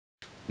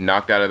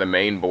knocked out of the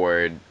main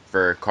board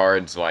for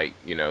cards like,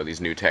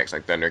 these new techs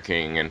like Thunder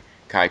King and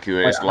Kaiku, and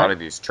Like it's a I, lot of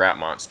these trap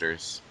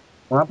monsters.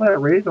 when I played at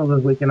regionals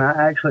this weekend, I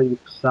actually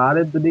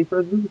sided the D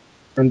Prison,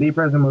 and D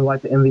Prison was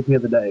like the MVP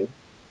of the day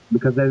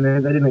because they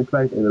didn't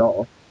expect it at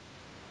all.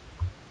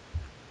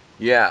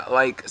 Yeah,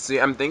 like, see,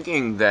 I'm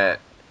thinking that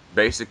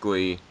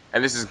basically,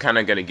 and this is kind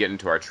of going to get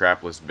into our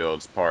trapless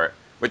builds part,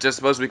 which I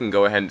suppose we can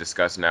go ahead and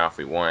discuss now if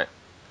we want.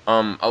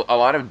 A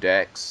lot of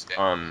decks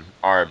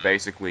are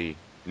basically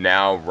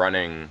now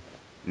running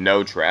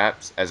no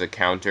traps as a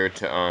counter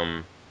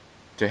to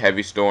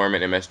Heavy Storm,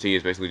 and MST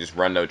is basically just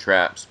run no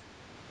traps.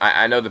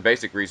 I know the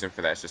basic reason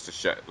for that is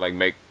just to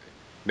make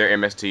their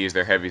MSTs,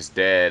 their heavies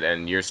dead,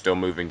 and you're still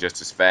moving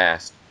just as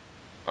fast.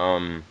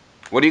 Um,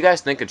 what do you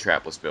guys think of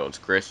trapless builds?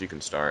 Chris, you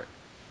can start.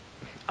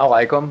 I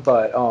like them,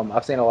 but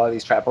I've seen a lot of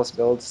these trapless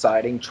builds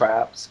siding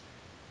traps,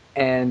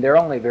 and there are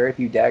only very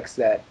few decks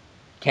that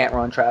can't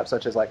run traps,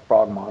 such as like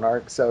Frog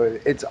Monarch. So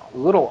it's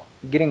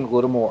getting a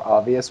little more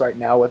obvious right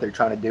now what they're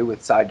trying to do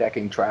with side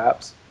decking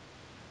traps.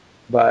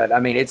 But I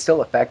mean, it's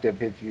still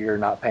effective if you're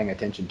not paying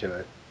attention to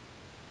it.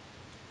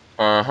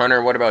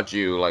 Hunter, what about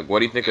you? Like, what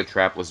do you think of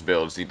trapless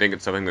builds? Do you think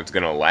it's something that's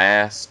gonna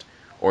last,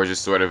 or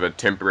just sort of a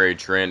temporary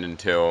trend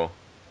until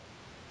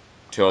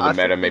the I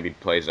meta think maybe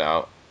plays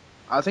out?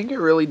 I think it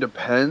really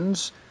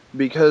depends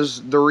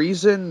because the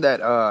reason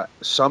that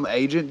some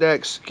agent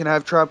decks can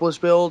have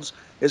trapless builds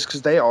is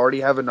because they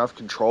already have enough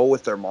control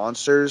with their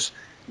monsters.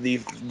 The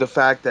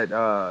fact that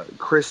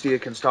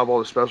Christia can stop all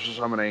the special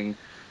summoning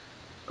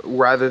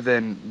rather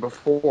than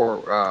before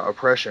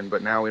oppression,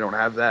 but now we don't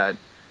have that.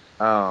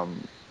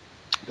 Um,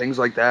 Things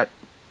like that.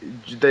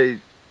 They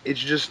it's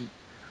just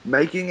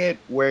making it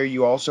where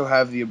you also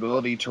have the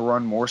ability to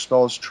run more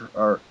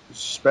or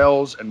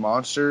spells and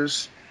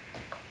monsters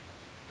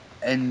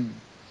and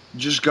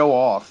just go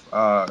off,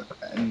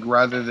 and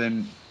rather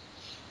than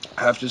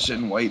have to sit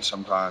and wait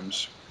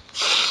sometimes.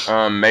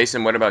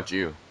 Mason, what about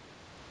you?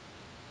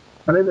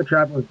 I think the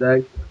Trapless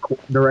decks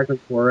directly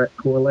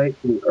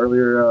correlate to the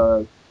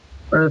earlier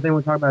thing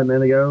we talked about a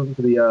minute ago,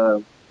 to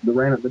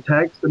the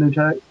text, the new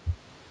text.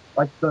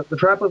 Like the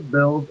Trapless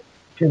build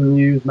can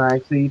use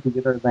Maxi to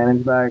get their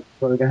advantage back,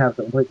 so they can have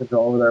complete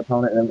control over their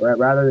opponent, and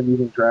rather than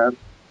using traps.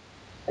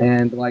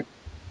 And like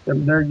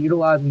they're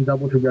utilizing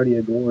double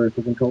Tragodia Doors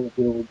to control the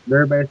field.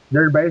 They're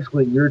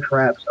basically your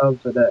traps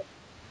of the deck.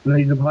 And then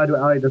you can apply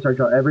duality to search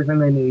out everything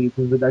they need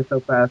because the deck's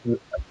so fast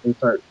in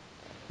search.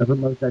 That's what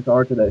most decks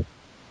are today.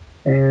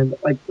 And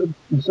like the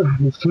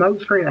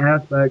smoke screen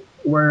aspect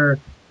where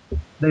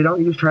they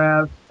don't use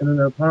traps and then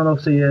the opponent will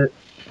see it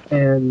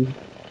and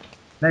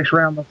next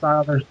round they'll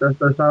start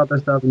out their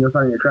stuff and you're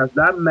finding your traps.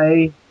 That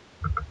may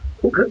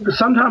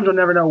sometimes you'll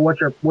never know what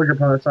your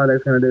opponent's side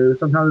deck's going to do.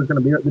 Sometimes it's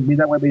going to be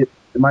that way, but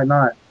it might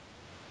not.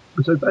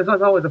 So it's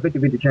always a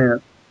 50-50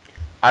 chance.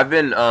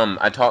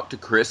 I talked to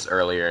Chris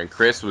earlier, and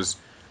Chris was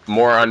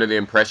more under the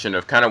impression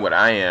of kind of what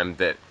I am,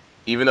 that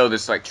even though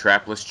this like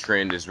trapless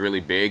trend is really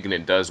big and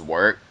it does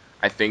work,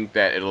 I think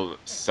that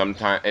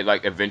it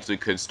like eventually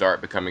could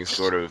start becoming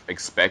sort of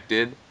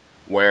expected,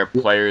 where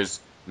players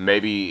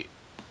maybe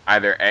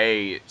either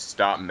A,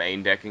 stop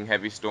main decking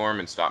Heavy Storm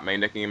and stop main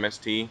decking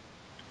MST,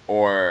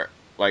 or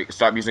like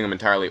stop using them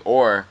entirely,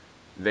 or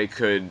they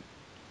could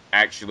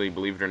actually,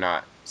 believe it or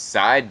not,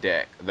 side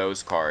deck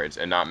those cards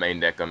and not main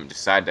deck them,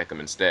 just side deck them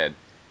instead.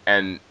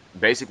 And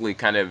basically,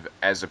 kind of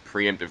as a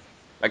preemptive,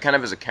 like kind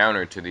of as a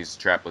counter to these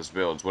trapless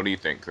builds. What do you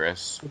think,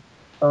 Chris?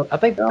 I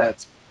think Yeah.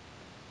 that's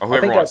Or I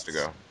whoever think wants to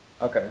that's go.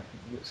 okay.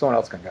 Someone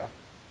else can go.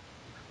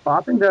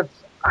 I think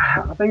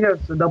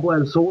that's a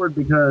double-edged sword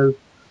because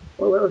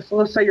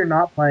let's say you're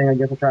not playing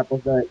against a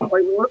trapless deck.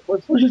 Like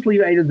let's just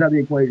leave agents out of the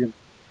equation.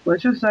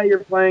 Let's just say you're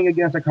playing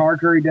against a card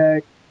curry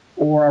deck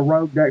or a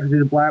rogue deck which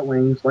is black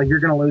wings. Like you're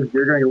gonna lose.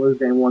 You're gonna lose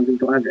game one because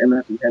you don't have your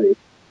MSC heavy.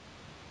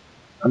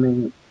 I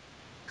mean,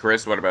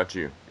 Chris, what about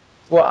you?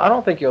 Well, I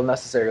don't think you'll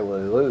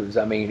necessarily lose.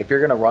 I mean, if you're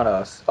going to run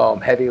a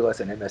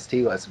heavy-less and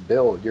MST-less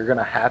build, you're going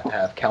to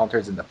have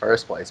counters in the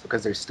first place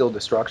because there's still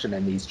destruction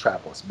in these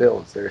trapless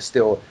builds. There's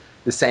still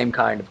the same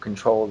kind of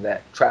control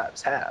that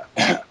traps have.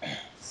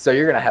 So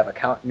you're going to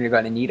have you're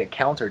going to need a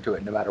counter to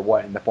it no matter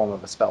what in the form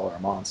of a spell or a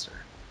monster.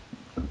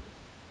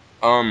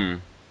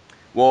 Um,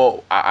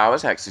 well, I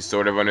was actually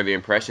sort of under the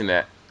impression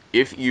that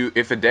if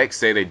a deck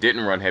say they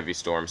didn't run Heavy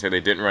Storm, say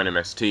they didn't run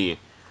MST,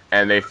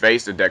 and they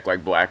faced a deck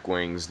like Black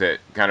Wings that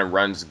kind of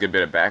runs a good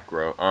bit of back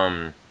row,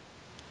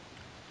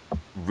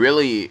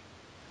 really,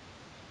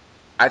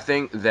 I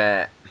think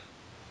that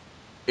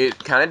it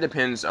kind of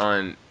depends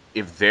on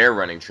if they're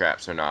running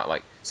traps or not.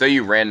 Like, say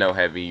you ran no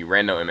heavy, you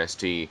ran no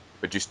MST,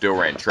 but you still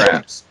ran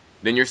traps,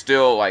 then you're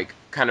still like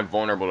kind of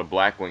vulnerable to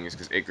Black Wings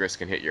because Icarus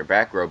can hit your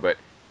back row. But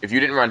if you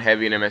didn't run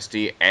heavy in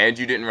MST and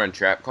you didn't run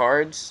trap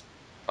cards,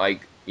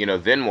 like,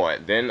 then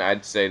what? Then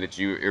I'd say that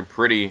you're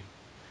pretty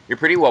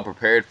well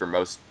prepared for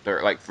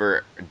like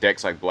for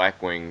decks like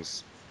Black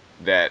Wings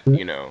that.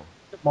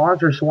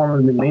 monster swarm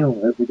would be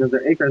meaningless because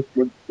their acres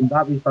would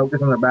not be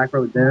focused on their back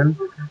row then.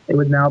 It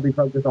would now be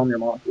focused on your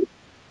monsters.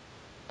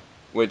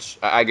 which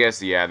I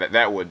guess yeah,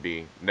 that'd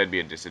be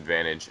a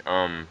disadvantage.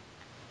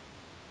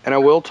 And I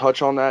will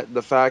touch on that,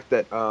 the fact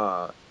that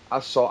I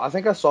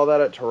think I saw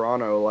that at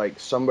Toronto, like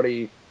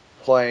somebody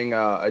playing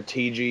a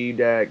TG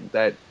deck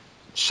that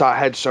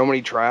had so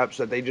many traps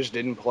that they just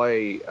didn't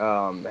play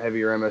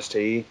heavier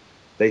MST.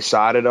 They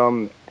sided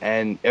them,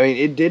 and I mean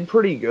it did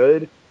pretty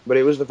good, but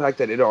it was the fact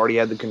that it already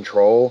had the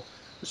control.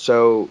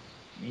 So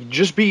you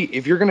just be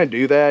if you're gonna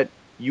do that,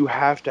 you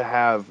have to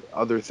have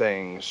other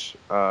things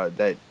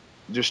that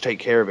just take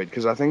care of it,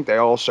 because I think they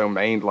also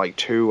mained like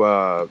two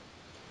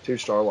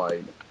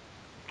Starlight.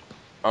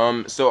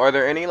 So are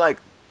there any like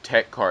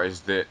tech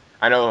cards that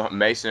I know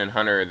Mason and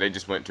Hunter they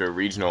just went to a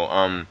regional.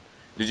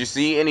 Did you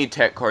see any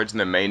tech cards in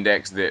the main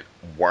decks that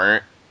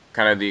weren't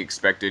kind of the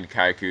expected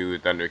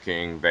Kaiku, Thunder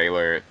King,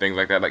 Valor, things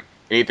like that? Like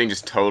anything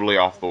just totally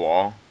off the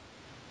wall?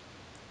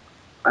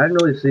 I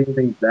didn't really see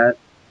anything that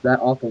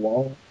off the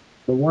wall.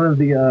 But one of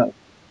the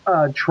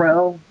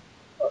Trell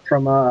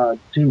from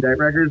Team Deck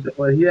Records,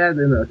 what he had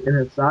in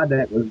his side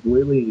deck was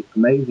really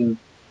amazing.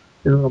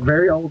 It's a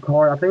very old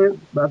card. I think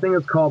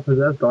it's called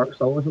Possessed Dark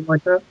Soul or something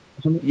like that.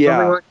 Something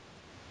Yeah, like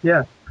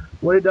yeah.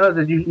 What it does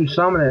is you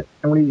summon it,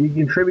 and when you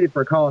contribute it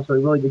for a cost, so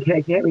it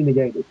can't be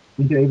negated.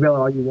 You can evaluate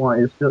all you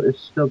want. It's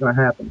still going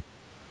to happen.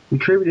 You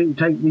tribute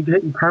it.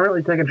 You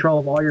permanently take control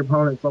of all your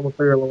opponent's level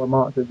 3 or lower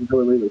monsters until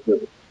they leave the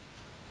field.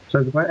 So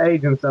if you play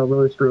agents, that'll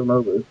really screw them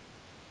over.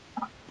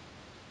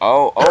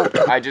 Oh,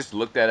 I just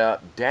looked that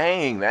up.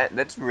 Dang,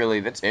 that's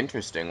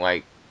interesting.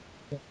 Like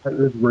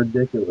It's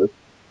ridiculous.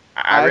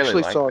 I I really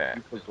actually like saw a that.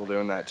 few people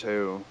doing that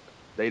too.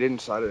 They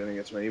didn't cite it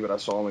against me, but I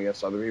saw them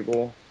against other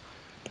people.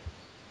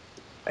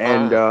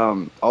 And Uh,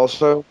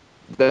 also,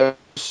 those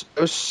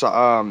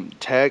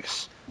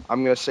texts,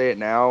 I'm gonna say it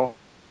now.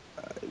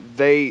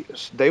 They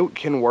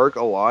can work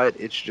a lot.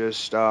 It's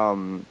just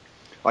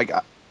like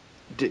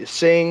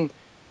seeing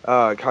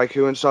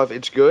Kaiku and stuff.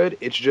 It's good.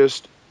 It's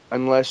just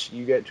unless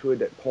you get to a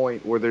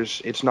point where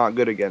it's not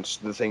good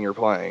against the thing you're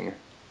playing.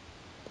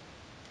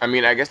 I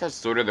mean, I guess that's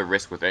sort of the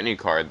risk with any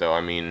card, though.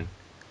 I mean,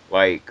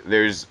 like,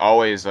 there's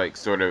always, like,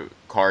 sort of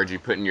cards you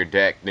put in your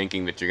deck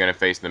thinking that you're going to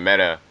face the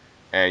meta,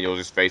 and you'll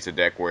just face a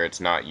deck where it's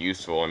not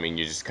useful. I mean,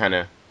 you just kind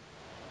of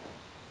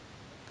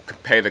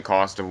pay the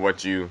cost of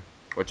what you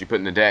put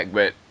in the deck.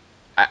 But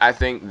I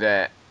think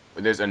that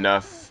there's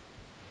enough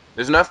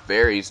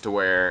fairies to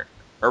where,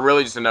 or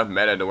really just enough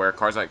meta to where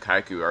cards like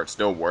Kaiku are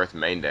still worth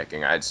main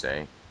decking, I'd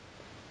say.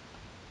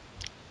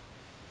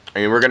 I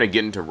mean, we're going to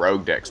get into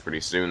rogue decks pretty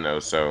soon, though,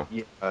 so.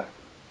 Yeah,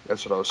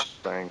 that's what I was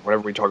saying.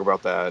 Whenever we talk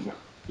about that.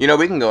 You know,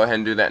 we can go ahead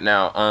and do that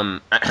now.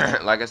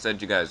 Like I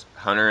said, you guys,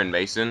 Hunter and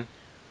Mason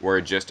were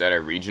just at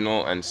a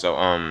regional, and so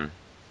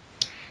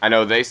I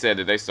know they said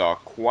that they saw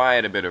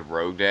quite a bit of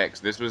rogue decks.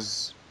 This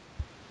was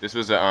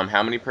a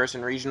how many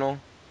person regional?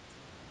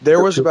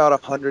 There was about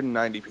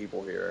 190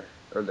 people here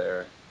or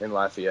there in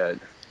Lafayette.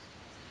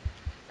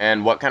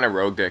 And what kind of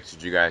rogue decks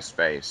did you guys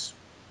face?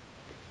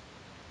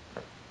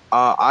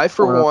 I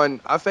for Uh,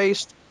 one, I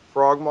faced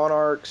Frog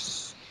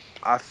Monarchs.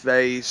 I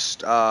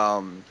faced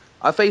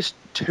I faced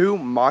two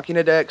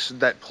Machina decks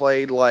that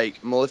played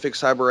like Malefic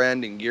Cyber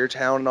End and Gear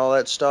Town and all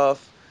that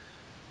stuff.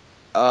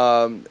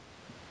 Um,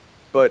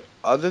 but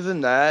other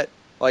than that,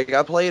 like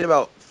I played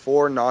about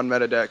four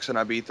non-meta decks and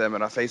I beat them,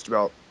 and I faced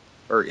about,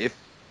 or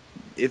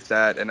if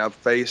that, and I've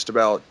faced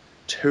about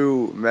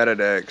two meta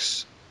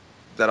decks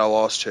that I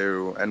lost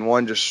to, and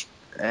one just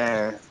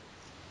eh.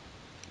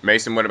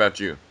 Mason, what about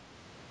you?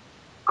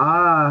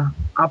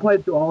 I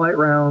played through all 8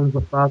 rounds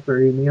with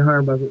 5-3. Me and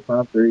Hunter both with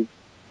 5-3,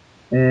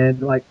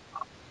 and like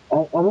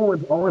I've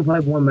only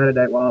played one meta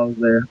deck while I was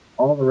there.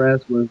 All the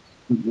rest was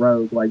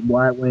rogue, like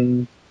Black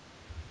Wings,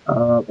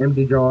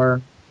 Empty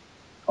Jar,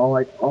 all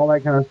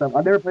that kind of stuff.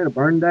 I never played a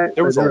burn deck,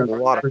 There but was a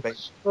lot of were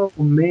things. so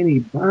many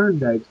burn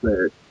decks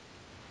there.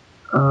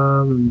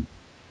 Um,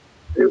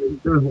 there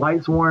was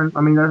Light Sworn.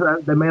 I mean,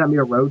 they may not be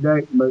a road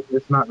deck, but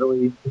it's not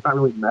really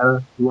meta.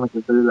 If you want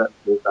to consider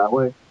that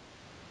way.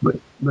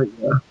 But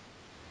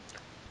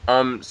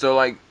yeah, So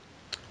like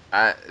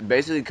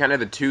basically kind of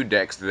the two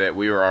decks that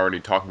we were already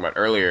talking about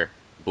earlier,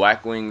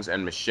 Blackwings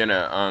and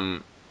Machina.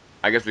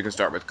 I guess we can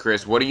start with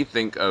Chris. What do you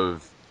think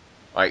of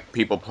like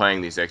people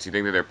playing these decks? You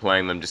think that they're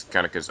playing them just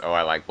kind of because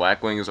I like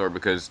Blackwings, or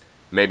because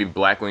maybe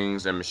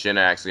Blackwings and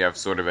Machina actually have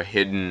sort of a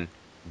hidden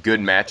good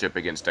matchup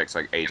against decks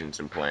like Agents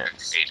and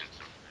Plants?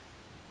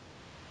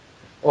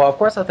 Well, of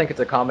course, I think it's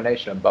a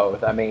combination of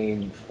both. I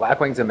mean,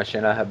 Blackwings and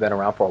Machina have been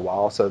around for a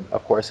while, so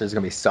of course there's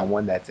going to be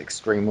someone that's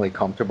extremely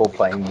comfortable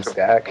playing this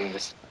deck.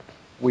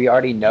 We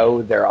already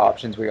know their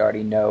options, we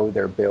already know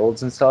their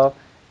builds and stuff.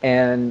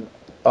 And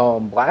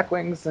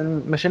Blackwings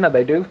and Machina,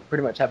 they do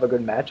pretty much have a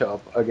good matchup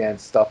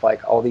against stuff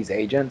like all these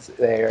agents.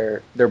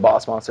 Their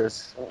boss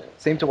monsters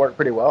seem to work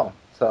pretty well.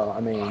 So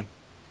I mean,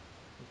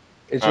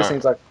 it just Uh,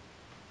 seems like.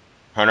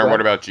 Hunter, Go what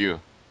ahead. about you?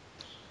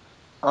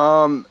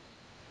 Um,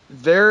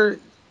 there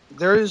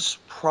there is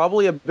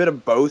probably a bit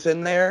of both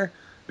in there,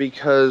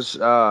 because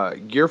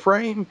Gear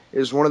Frame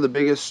is one of the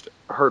biggest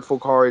hurtful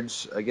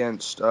cards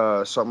against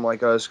something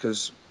like us,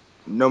 because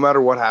no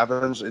matter what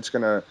happens, it's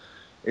gonna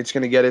it's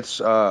going to get its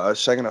a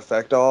second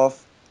effect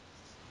off.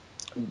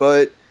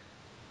 But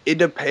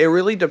it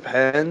really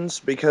depends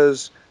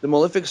because the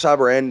Malefic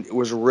Cyber End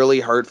was really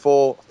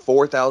hurtful,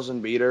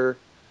 4,000 beater,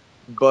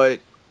 but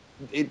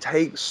it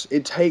takes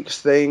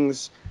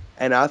things,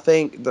 and I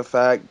think the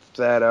fact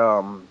that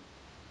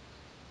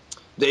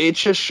it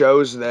just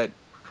shows that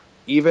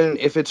even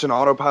if it's an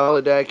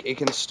autopilot deck, it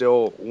can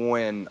still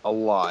win a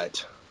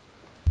lot.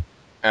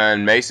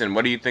 And Mason,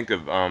 what do you think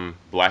of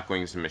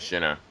Blackwings and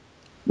Machina?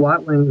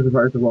 Flatlings,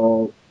 first of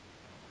all,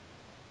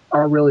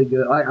 are really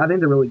good. I think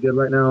they're really good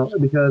right now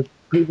because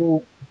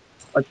people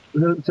like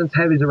since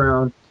Heavy's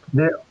around,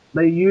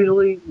 they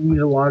usually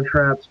use a lot of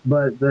traps,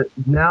 but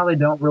now they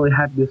don't really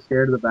have to be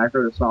scared of the back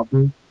row to stop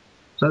them.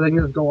 So they can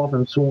just go off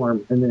and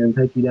swarm and then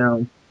take you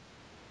down.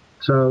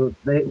 So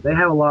they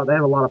have a lot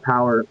of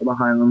power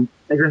behind them.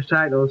 Igor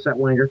stack, they'll set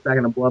one Igor stack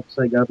and a bluff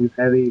stake up who's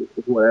heavy,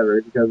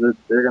 whatever, because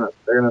they're gonna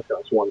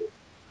swarm you.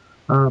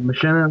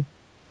 Machina,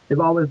 they've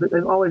always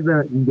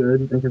been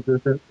good and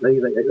consistent. They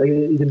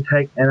you can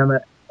take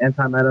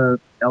anti meta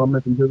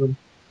elements into them.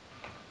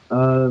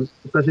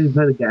 Especially if you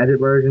play the gadget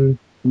version,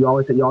 you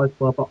always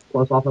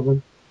plus off of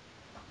them.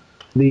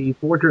 The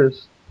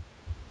fortress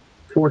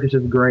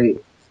is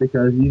great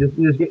because you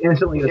just get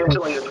instantly a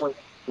 20 effect.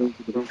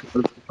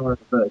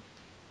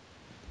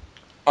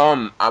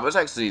 I was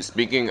actually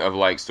speaking of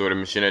like sort of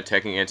Machina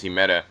teching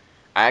anti-meta.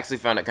 I actually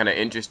found it kind of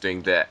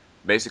interesting that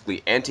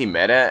basically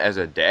anti-meta as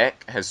a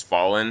deck has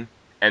fallen,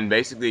 and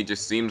basically it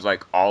just seems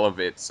like all of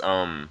its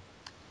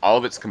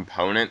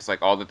components,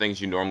 like all the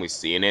things you normally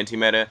see in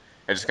anti-meta,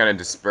 have just kind of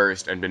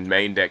dispersed and been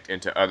main decked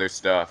into other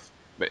stuff.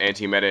 But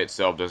anti-meta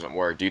itself doesn't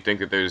work. Do you think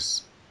that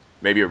there's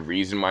maybe a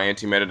reason why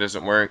anti-meta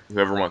doesn't work?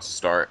 Whoever wants to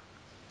start.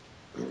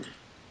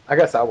 I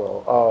guess I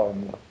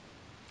will.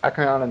 I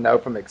kind of know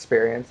from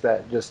experience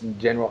that just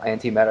general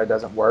anti-meta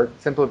doesn't work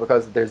simply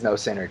because there's no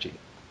synergy.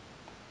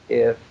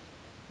 If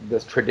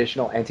this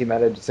traditional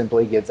anti-meta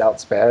simply gets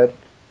outsped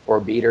or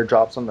beater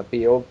drops on the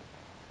field,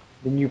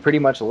 then you pretty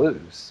much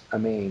lose. I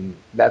mean,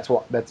 that's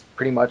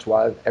pretty much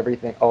why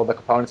everything, all the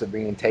components are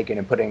being taken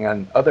and putting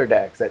on other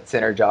decks that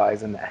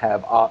synergize and that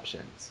have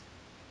options.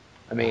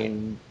 I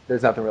mean,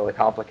 there's nothing really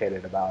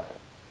complicated about it.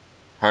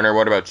 Hunter,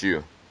 what about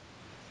you?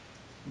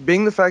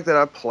 Being the fact that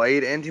I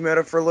played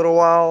anti-meta for a little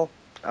while,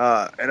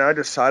 and I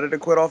decided to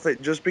quit off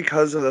it just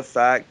because of the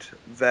fact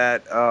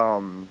that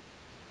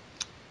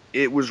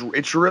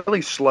it's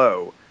really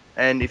slow,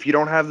 and if you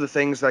don't have the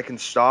things that can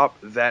stop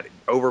that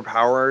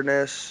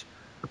overpowerness,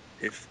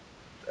 if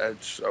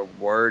that's a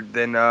word,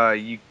 then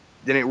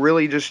it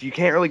really just you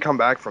can't really come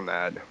back from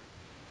that.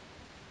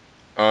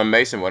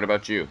 Mason, what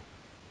about you?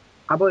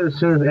 I believe as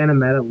soon as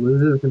Animeta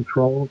loses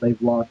control,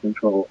 they've lost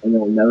control and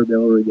they'll never be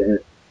able to regain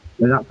it.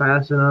 They're not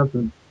fast enough,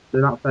 and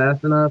they're not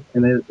fast enough,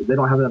 and they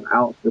don't have enough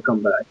outs to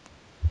come back.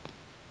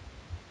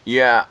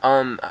 Yeah,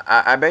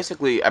 I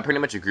pretty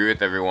much agree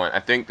with everyone. I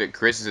think that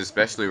Chris is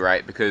especially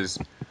right because,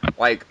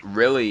 like,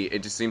 really,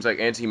 it just seems like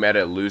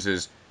anti-meta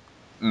loses,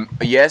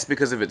 yes,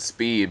 because of its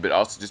speed, but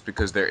also just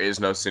because there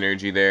is no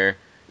synergy there.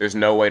 There's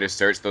no way to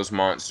search those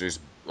monsters.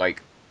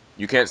 Like,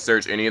 you can't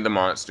search any of the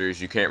monsters,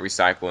 you can't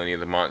recycle any of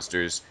the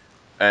monsters,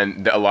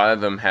 and a lot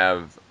of them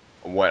have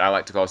what I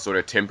like to call sort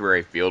of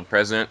temporary field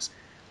presence.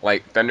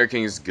 Like, Thunder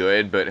King's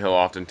good, but he'll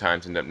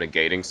oftentimes end up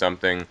negating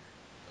something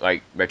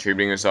like by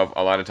tributing himself.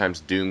 A lot of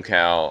times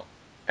Doomcal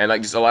and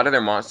like just a lot of their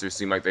monsters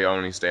seem like they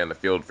only stay on the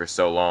field for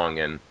so long,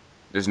 and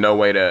there's no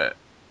way to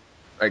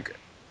like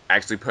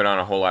actually put on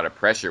a whole lot of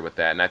pressure with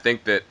that. And I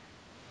think that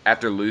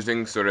after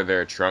losing sort of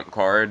their trump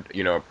card,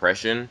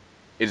 oppression,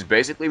 it's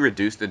basically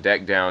reduced the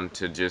deck down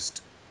to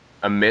just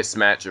a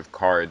mismatch of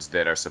cards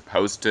that are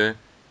supposed to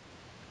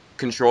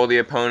control the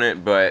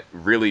opponent but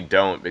really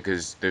don't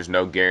because there's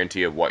no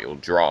guarantee of what you'll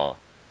draw.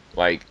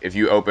 Like if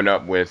you open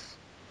up with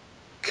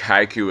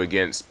Kaiku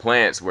against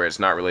plants where it's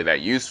not really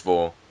that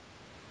useful,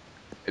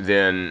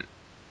 then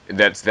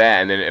that's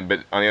that. And then,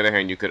 but on the other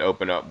hand, you could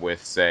open up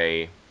with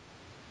say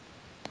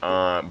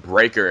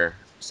Breaker.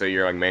 So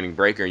you're like maining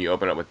Breaker, and you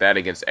open up with that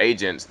against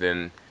agents,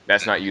 then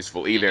that's not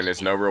useful either. And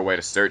there's no real way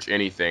to search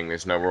anything.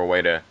 There's no real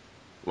way to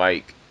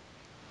like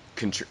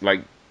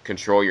like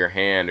control your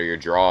hand or your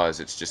draws.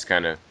 It's just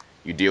kind of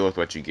you deal with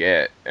what you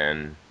get.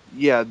 And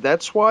Yeah,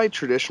 that's why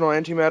traditional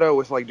anti-meta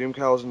with like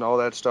Doomcows and all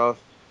that stuff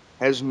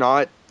has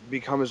not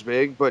become as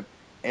big, but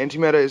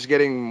anti-meta is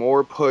getting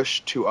more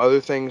pushed to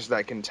other things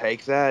that can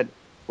take that,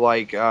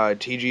 like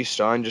TG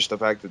stun, just the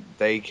fact that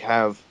they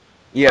have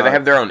yeah, they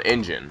have their own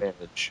engine.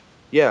 advantage.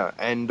 Yeah,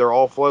 and they're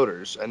all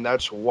floaters, and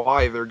that's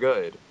why they're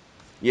good.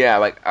 Yeah,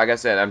 like I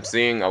said, I'm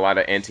seeing a lot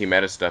of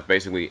anti-meta stuff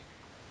basically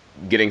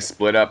getting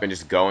split up and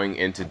just going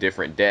into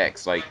different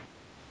decks. Like,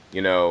 I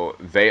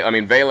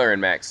mean, Valor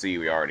and Max C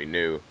we already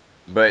knew,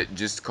 but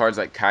just cards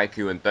like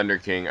Kaiku and Thunder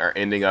King are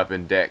ending up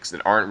in decks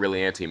that aren't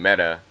really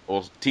anti-meta.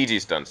 Well,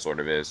 TG Stun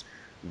sort of is,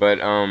 but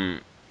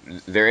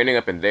they're ending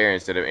up in there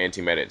instead of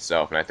anti-meta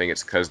itself, and I think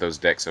it's because those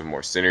decks have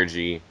more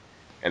synergy,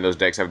 and those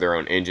decks have their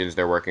own engines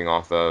they're working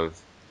off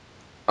of.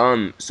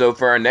 So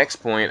for our next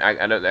point,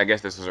 I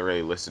guess this wasn't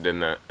really listed in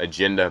the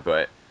agenda,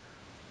 but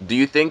Do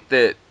you think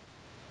that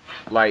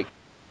like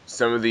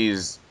some of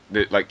these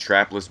like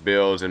trapless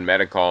builds and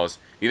metacalls,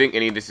 do you think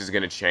any of this is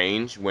going to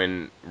change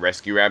when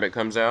Rescue Rabbit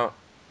comes out?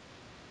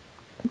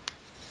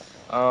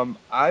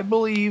 I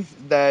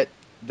believe that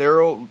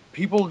there'll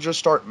people just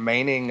start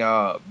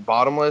maining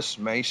bottomless.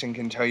 Mason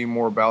can tell you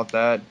more about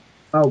that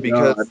Oh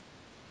God.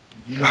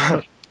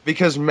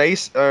 because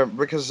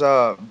because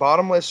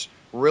bottomless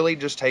really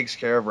just takes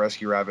care of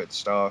Rescue Rabbit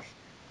stuff.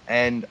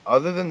 And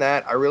other than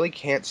that, I really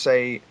can't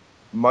say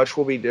much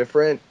will be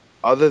different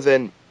other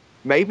than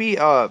maybe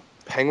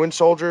Penguin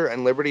Soldier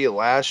and Liberty at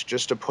Last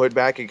just to put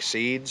back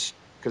Exceeds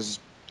because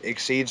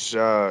Exceeds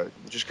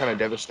just kind of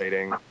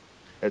devastating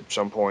at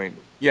some point.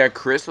 Yeah,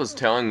 Chris was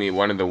telling me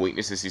one of the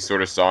weaknesses he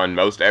sort of saw in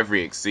most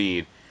every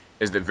Exceed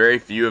is that very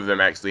few of them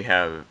actually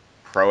have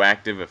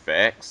proactive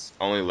effects,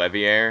 only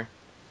Leviair,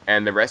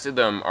 and the rest of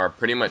them are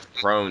pretty much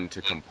prone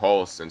to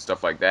compulse and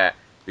stuff like that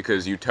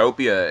because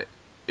Utopia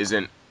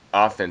isn't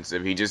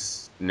offensive. He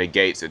just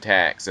negates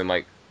attacks and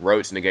like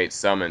Roach negates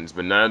summons,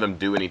 but none of them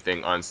do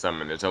anything on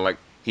summon. There's no like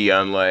he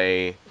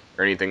unlay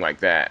or anything like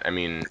that. I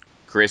mean,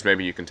 Chris,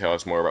 maybe you can tell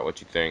us more about what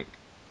you think.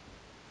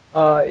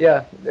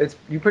 Yeah, it's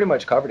you pretty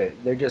much covered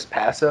it. They're just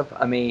passive.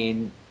 I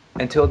mean,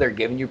 until they're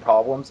giving you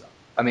problems.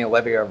 I mean,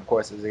 Olivier, of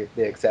course, is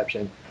the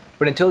exception.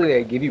 But until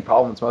they give you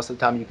problems, most of the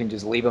time you can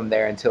just leave them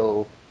there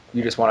until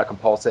you just want to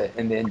compulse it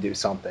and then do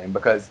something.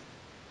 Because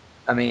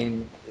I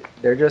mean,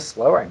 they're just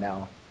slow right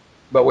now.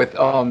 But with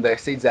the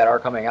seeds that are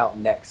coming out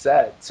next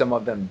set, some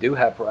of them do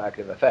have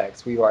proactive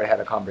effects. We've already had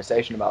a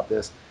conversation about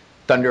this.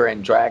 Thunder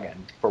and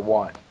Dragon, for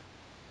one.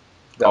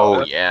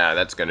 Oh The yeah,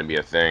 that's gonna be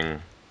a thing.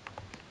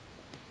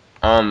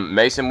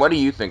 Mason, what do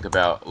you think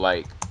about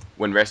like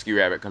when Rescue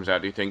Rabbit comes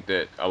out? Do you think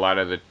that a lot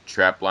of the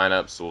trap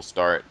lineups will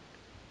start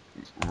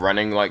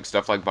running like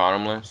stuff like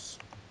bottomless?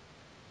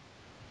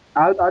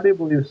 I do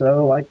believe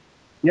so. Like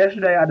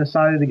yesterday, I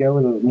decided to go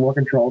with a more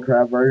controlled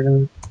trap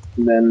version.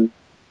 And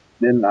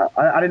then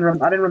I didn't run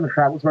the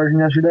trapless version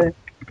yesterday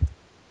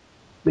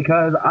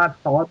because I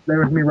thought there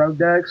was gonna be rogue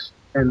decks,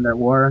 and there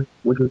were,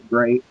 which was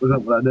great. Was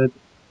what I did.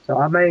 So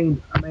I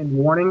made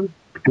warning,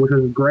 which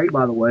was great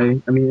by the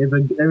way.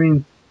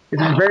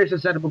 It's a very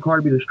susceptible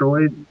card to be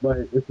destroyed, but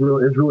it's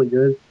really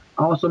good.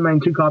 I also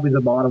made two copies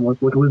of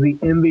Bottomless, which was the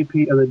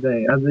MVP of the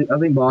day. I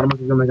think Bottomless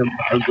is gonna make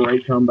a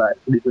great comeback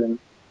pretty soon,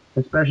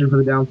 especially for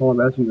the downfall of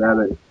Rescue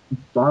Rabbit.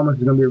 Bottomless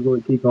is gonna be a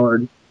really key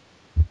card.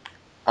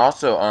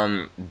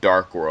 Also,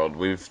 Dark World.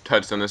 We've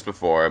touched on this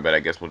before, but I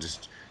guess we'll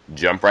just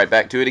jump right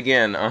back to it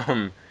again.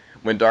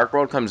 When Dark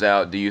World comes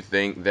out, do you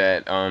think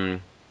that I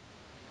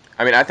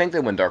mean, I think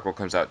that when Dark World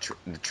comes out,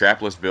 the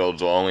trapless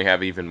builds will only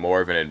have even more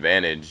of an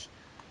advantage.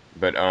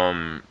 But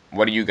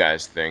what do you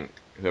guys think?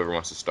 Whoever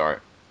wants to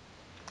start.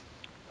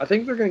 I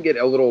think they're going to get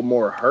a little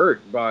more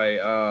hurt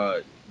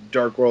by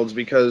Dark Worlds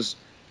because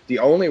the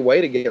only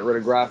way to get rid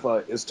of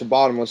Grappa is to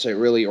bottomless it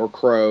really or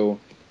Crow,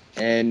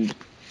 and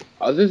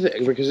other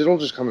than because it'll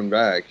just coming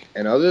back.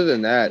 And other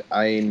than that,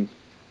 I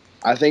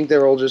think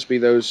there will just be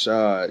those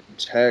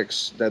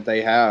techs that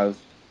they have,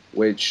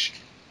 which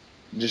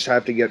just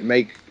have to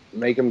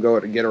make them go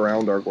to get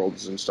around Dark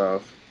Worlds and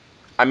stuff.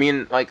 I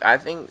mean, like I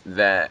think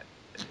that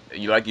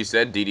you like you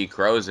said, DD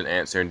Crow is an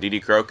answer, and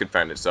DD Crow could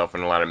find itself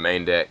in a lot of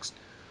main decks.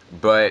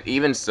 But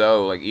even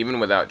so, like even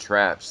without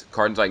traps,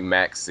 cards like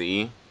Max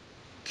C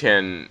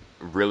can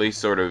really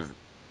sort of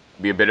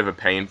be a bit of a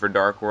pain for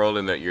Dark World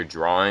in that you're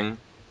drawing.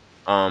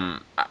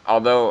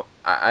 Although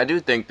I do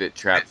think that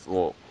traps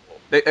will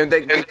they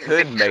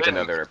could make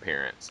another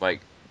appearance,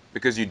 like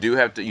because you do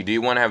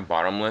want to have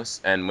bottomless,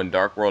 and when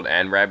Dark World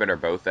and Rabbit are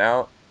both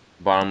out,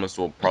 bottomless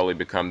will probably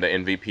become the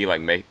MVP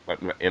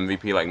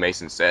MVP like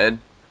Mason said.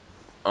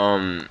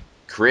 Um,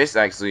 Chris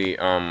actually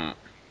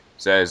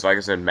says, like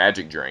I said,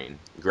 Magic Drain,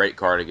 great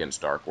card against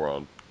Dark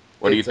World.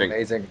 What do you it's think?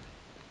 amazing. You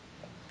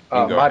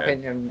can go My ahead.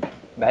 opinion,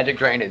 Magic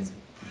Drain is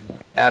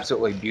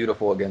absolutely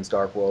beautiful against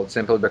Dark World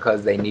simply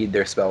because they need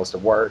their spells to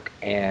work,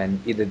 and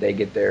either they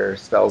get their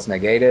spells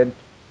negated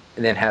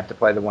and then have to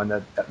play the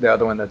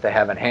other one that they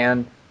have in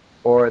hand,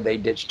 or they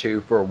ditch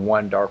two for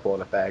one Dark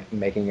World effect,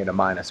 making it a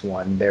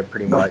 -1. They're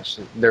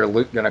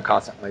going to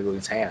constantly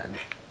lose hand.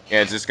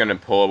 Yeah, it's just gonna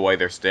pull away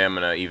their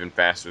stamina even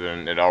faster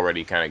than it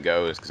already kind of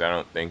goes, because I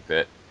don't think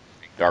that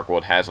Dark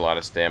World has a lot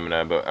of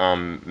stamina. But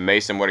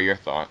Mason, what are your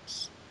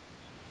thoughts?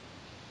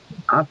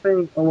 I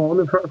think.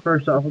 Well,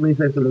 first off, let me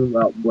say something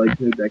about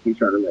Blake's new deck he's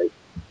trying to make.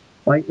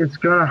 Like it's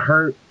gonna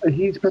hurt.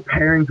 He's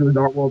preparing for the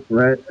Dark World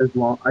threat as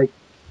long.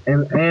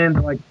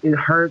 And like it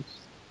hurts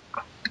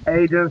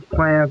agents,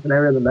 plants, and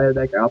every other meta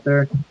deck out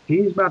there.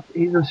 He's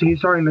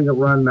starting to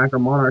run macro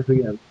monarchs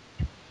again,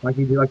 like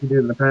he did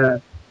in the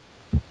past.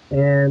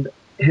 And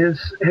his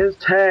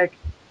tech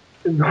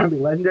is going to be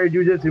legendary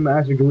jujitsu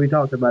master because we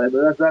talked about it,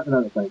 but that's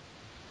another thing.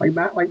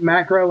 Like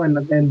macro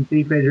and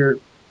D Fissure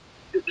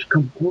just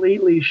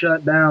completely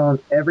shut down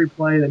every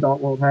play that Dark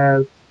World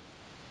has.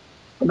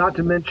 Not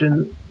to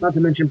mention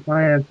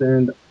plants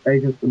and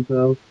agents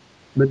themselves.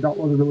 But Dark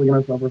World is really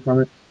going to suffer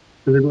from it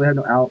because they really have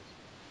no outs.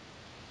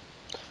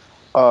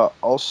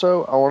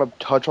 Also, I want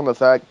to touch on the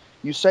fact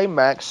you say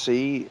Max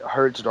C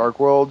hurts Dark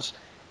Worlds.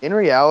 In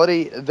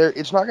reality,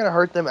 it's not going to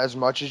hurt them as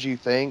much as you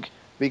think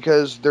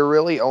because they're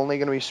really only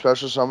going to be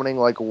special summoning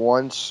like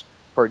once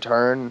per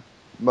turn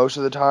most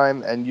of the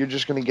time, and you're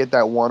just going to get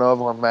that one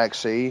of on Max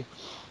C.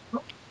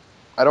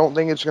 I don't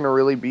think it's going to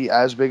really be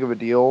as big of a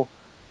deal,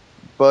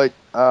 but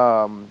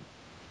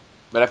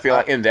But I feel I,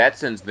 like in that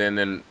sense,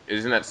 then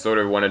isn't that sort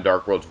of one of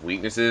Dark World's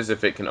weaknesses?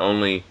 If it can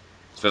only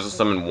special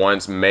summon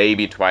once,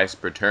 maybe twice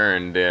per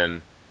turn,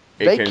 then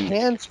it they can.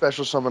 can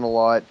special summon a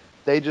lot.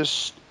 They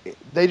just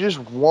they just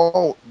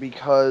won't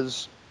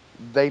because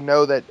they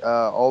know that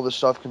all the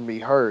stuff can be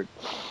hurt.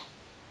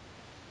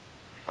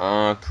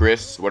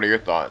 Chris, what are your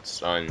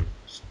thoughts on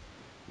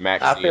I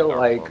Maxi and feel Dark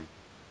like World?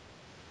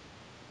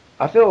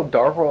 I feel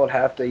Dark World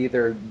have to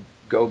either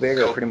go big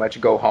or pretty much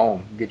go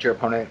home. Get your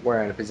opponent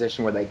where in a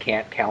position where they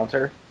can't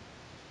counter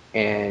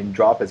and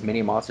drop as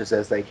many monsters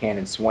as they can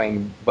and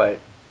swing. But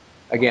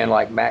again,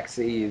 like Max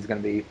C is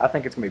going to be, I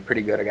think it's going to be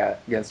pretty good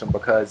against them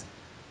because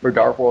for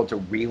Dark World to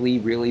really,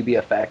 really be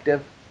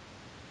effective,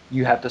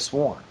 you have to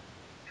swarm.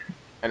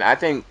 And I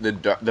think the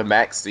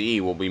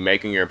Maxi will be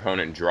making your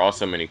opponent draw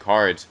so many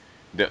cards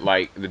that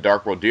like the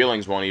Dark World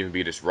dealings won't even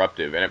be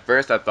disruptive. And at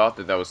first, I thought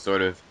that that was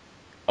sort of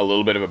a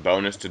little bit of a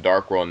bonus to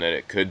Dark World and that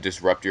it could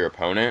disrupt your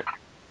opponent.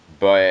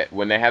 But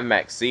when they have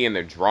Max C and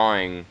they're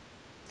drawing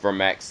from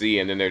Max C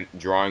and then they're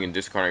drawing and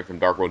discarding from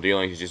Dark World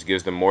Dealings, it just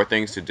gives them more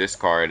things to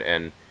discard.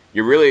 And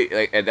you're really,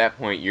 like, at that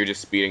point, you're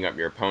just speeding up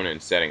your opponent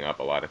and setting up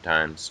a lot of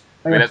times.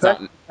 I Like mean, that's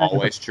not especially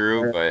always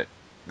true, but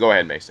go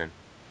ahead, Mason.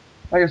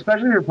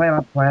 especially if you're playing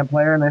a plant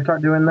player and they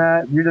start doing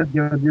that, you're just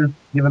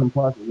giving them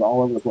pluses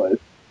all over the place.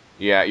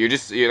 Yeah,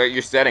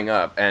 you're setting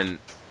up, and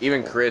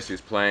even Chris,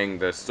 who's playing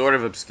the sort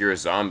of obscure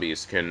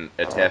zombies, can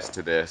attest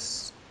to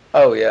this.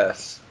 Oh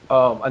yes.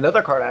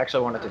 Another card I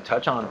actually wanted to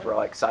touch on for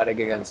like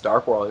siding against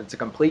Dark World. It's a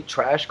complete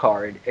trash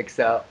card,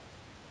 except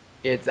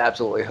it's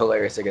absolutely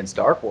hilarious against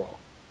Dark World.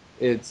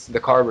 It's the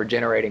card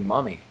Regenerating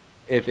Mummy.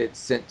 If it's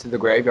sent to the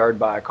graveyard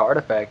by a card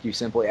effect, you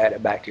simply add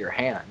it back to your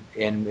hand.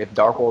 And if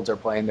Dark Worlds are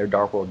playing their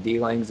Dark World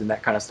dealings and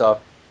that kind of stuff,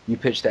 you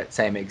pitch that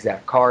same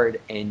exact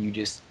card and you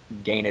just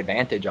gain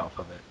advantage off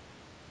of it.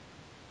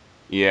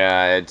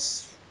 Yeah,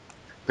 it's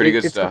pretty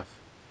good It's stuff.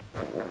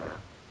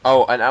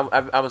 Oh, and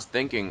I was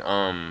thinking,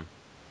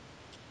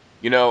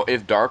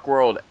 if Dark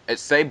World,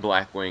 say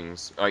Black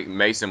Wings, like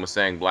Mason was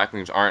saying, Black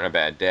Wings aren't a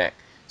bad deck.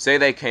 Say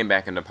they came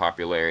back into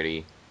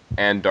popularity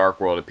and Dark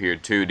World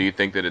appeared too. Do you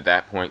think that at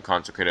that point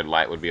Consecrated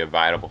Light would be a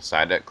viable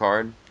side deck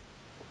card? Man,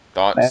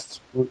 Thoughts?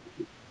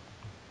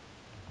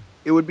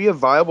 it would be a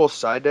viable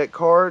side deck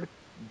card,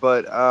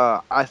 but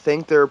I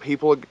think there are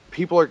people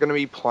are going to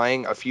be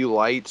playing a few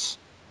lights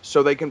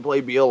so they can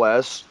play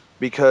BLS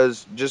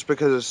because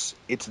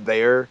it's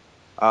there,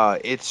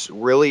 it's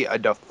really a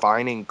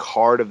defining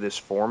card of this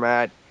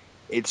format.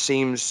 It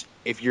seems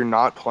if you're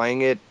not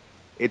playing it,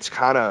 it's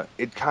kind of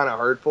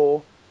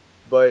hurtful,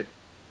 but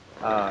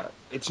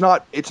it's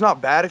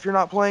not bad if you're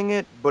not playing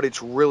it, but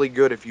it's really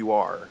good if you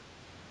are.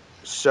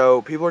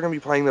 So people are going to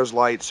be playing those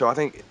lights. So I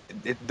think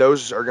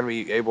those are going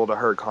to be able to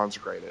hurt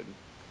consecrated.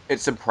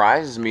 It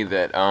surprises me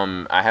that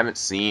I haven't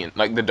seen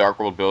like the Dark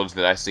World builds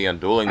that I see on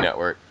Dueling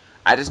Network.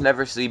 I just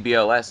never see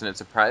BLS, and it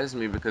surprises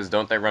me because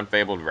don't they run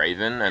Fabled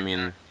Raven? I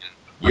mean,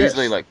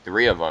 usually Yes, like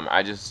three of them.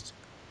 I just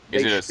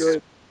is they it a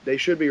should. They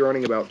should be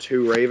running about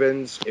two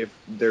ravens if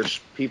there's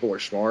people are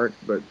smart,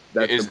 but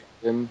that's the is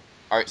problem.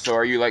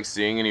 are you like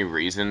seeing any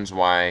reasons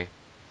why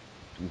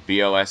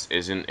BLS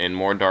isn't in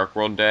more Dark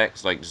World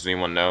decks? Like, does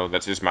anyone know?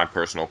 That's just my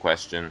personal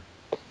question.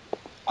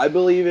 I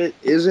believe it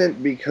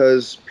isn't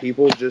because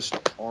people just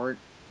aren't.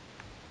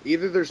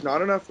 Either there's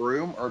not enough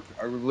room, or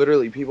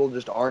literally people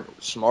just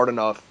aren't smart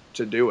enough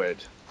to do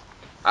it.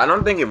 I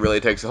don't think it really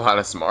takes a lot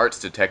of smarts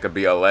to tech a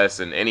BLS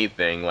in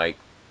anything. Like,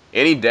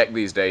 any deck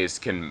these days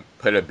can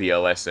put a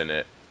BLS in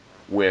it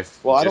with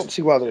Well, I don't just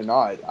see why they're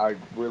not. I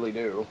really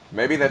do.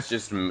 maybe that's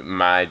just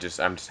my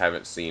just I'm just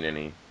haven't seen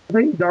any. I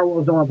think Dark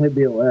Wolves don't want to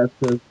play BLS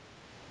because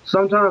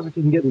sometimes it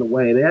can get in the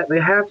way. They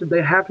have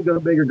to go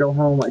big or go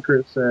home, like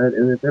Chris said,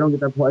 and if they don't get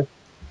that play,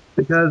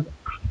 because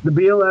the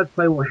BLS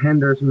play will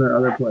hinder some of their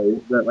other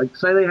plays. That like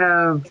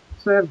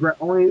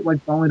only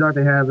like the only dart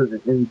they have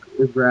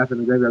is graph in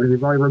the graveyard because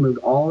they've already removed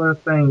all their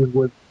things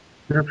with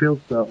their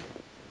field stuff,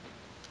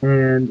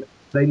 and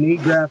they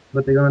need graph,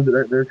 but they're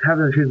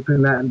having to choose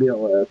between that and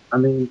BLS. I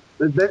mean,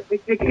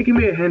 it can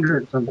be a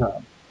hindrance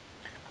sometimes.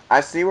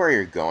 I see where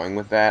you're going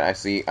with that.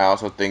 I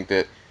also think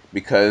that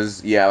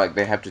because yeah, like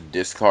they have to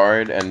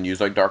discard and use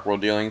like Dark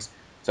World dealings.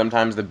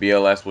 Sometimes the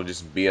BLS will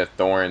just be a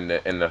thorn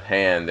in the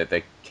hand that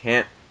they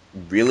can't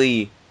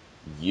really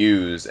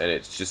use, and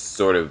it's just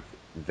sort of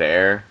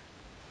there.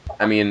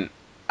 I mean,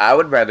 I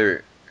would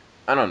rather.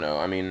 I don't know.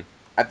 I mean,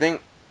 I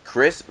think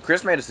Chris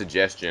made a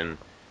suggestion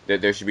that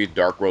there should be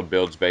Dark World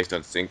builds based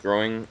on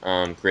synchroing.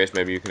 Chris,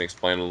 maybe you can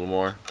explain a little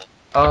more.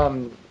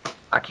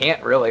 I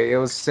can't really. It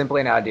was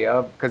simply an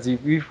idea because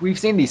we've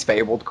seen these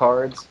fabled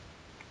cards,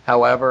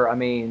 However, I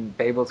mean,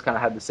 Fables kind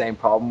of had the same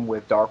problem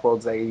with Dark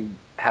Worlds. They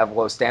have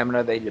low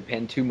stamina. They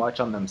depend too much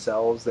on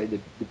themselves. They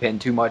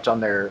depend too much on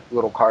their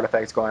little card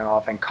effects going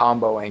off and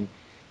comboing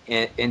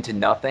into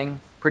nothing,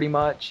 pretty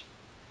much.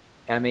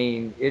 I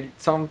mean,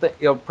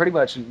 it'll pretty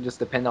much just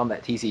depend on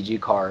that TCG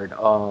card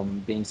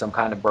being some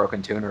kind of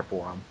broken tuner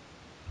for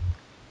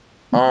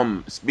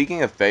them.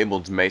 Speaking of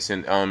Fabled,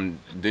 Mason,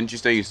 didn't you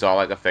say you saw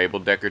like a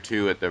Fabled deck or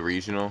two at the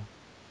regional?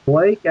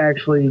 Blake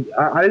actually,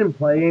 I didn't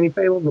play any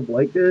Fables, but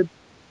Blake did,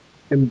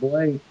 and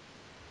Blake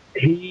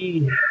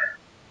he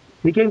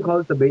he came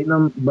close to beating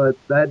them, but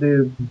that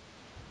dude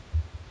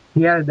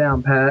he had it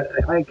down pat.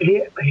 Like he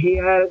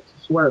had it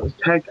to where it was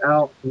tech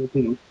out for the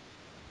team.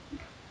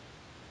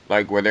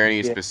 Like, were there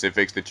any Yeah.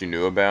 specifics that you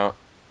knew about?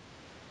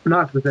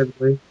 Not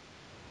specifically.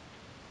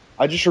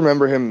 I just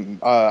remember him.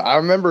 I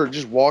remember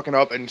just walking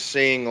up and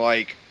seeing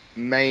like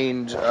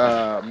mained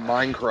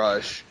Mind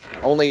Crush.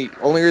 Only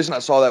reason I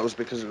saw that was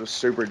because it was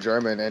super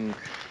German, and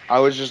I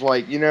was just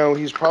like,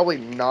 he's probably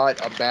not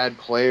a bad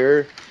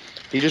player.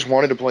 He just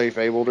wanted to play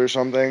Fabled or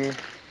something.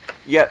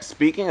 Yeah,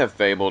 speaking of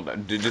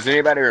Fabled, does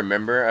anybody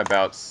remember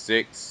about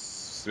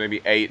 6,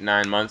 maybe 8,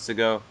 9 months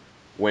ago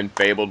when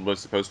Fabled was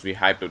supposed to be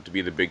hyped up to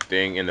be the big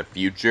thing in the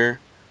future?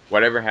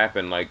 Whatever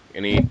happened? Like,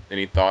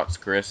 any thoughts,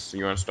 Chris?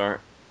 You want to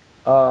start?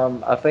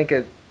 I think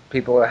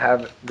people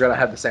are gonna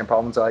have the same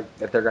problems like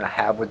that they're gonna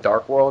have with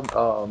Dark World.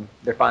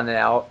 They're finding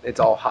out it's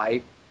all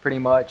hype pretty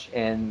much,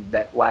 and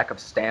that lack of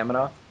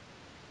stamina.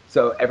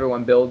 So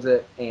everyone builds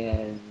it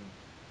and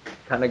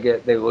kind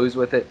of they lose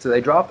with it, so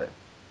they drop it.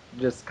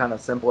 Just kind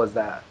of simple as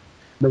that.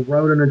 The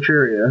road to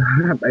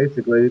Naturia,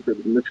 basically.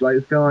 Like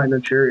it's kind of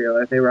like Naturia,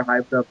 like they were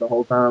hyped up the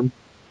whole time.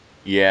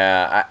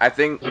 Yeah, I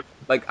think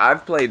like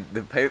I've played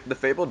the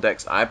Fable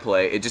decks I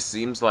play. It just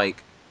seems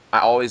like I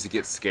always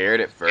get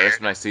scared at first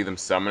when I see them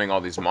summoning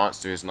all these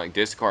monsters and like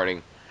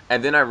discarding,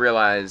 and then I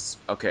realize,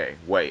 okay,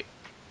 wait,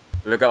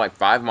 they've got like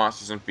 5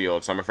 monsters in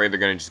field, so I'm afraid they're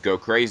gonna just go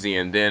crazy,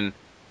 and then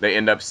they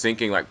end up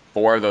sinking like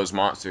 4 of those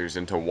monsters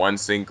into one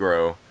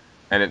synchro,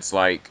 and it's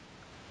like,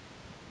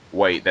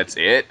 wait, that's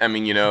it? I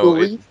mean, The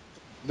it. re-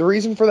 the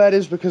reason for that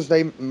is because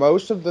they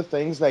most of the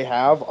things they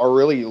have are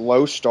really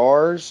low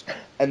stars,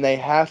 and they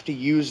have to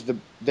use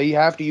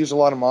a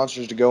lot of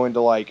monsters to go into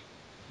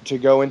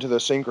the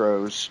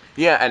synchros.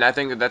 Yeah, and I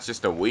think that that's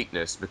just a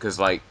weakness because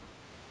like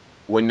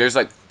when there's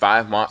like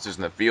 5 monsters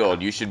in the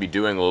field, you should be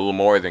doing a little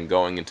more than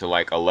going into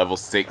like a level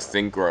 6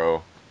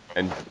 synchro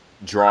and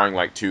drawing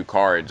like 2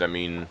 cards. I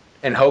mean,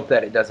 And hope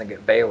that it doesn't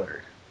get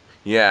Veilered.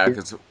 yeah,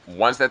 because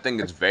once that thing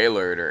gets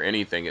Veilered or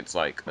anything, it's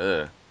like,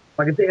 ugh.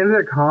 Like at the end of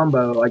their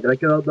combo, like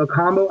they'll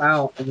combo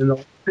out, and then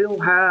they'll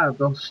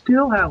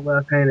still have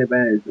left hand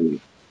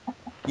advantage.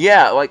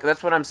 Yeah, like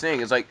that's what I'm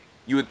saying. Is like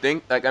you would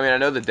think, like I mean, I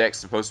know the deck's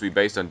supposed to be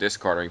based on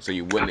discarding, so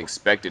you wouldn't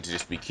expect it to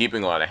just be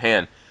keeping a lot of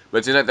hand. But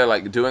it seems like they're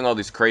like doing all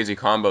these crazy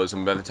combos,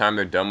 and by the time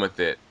they're done with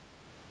it,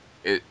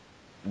 it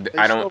They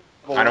I don't still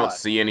have a I don't lot.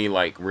 see any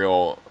like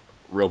real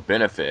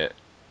benefit.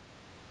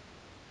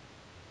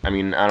 I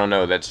mean, I don't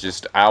know. That's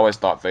just I always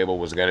thought Fable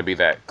was going to be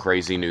that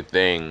crazy new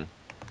thing,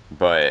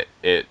 but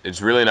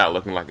it's really not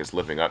looking like it's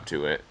living up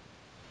to it.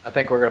 I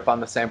think we're gonna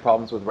find the same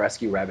problems with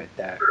Rescue Rabbit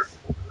decks.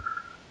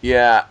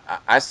 Yeah,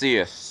 I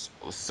see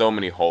so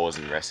many holes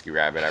in Rescue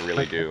Rabbit. I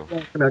really Like do.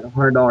 it's like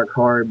 $100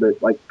 card,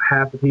 but like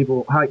half the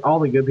people, like all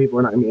the good people,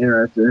 are not gonna be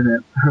interested in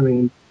it. I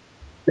mean,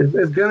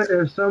 it's gonna.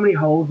 There's so many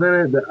holes in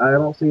it that I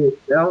don't see it.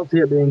 I don't see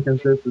it being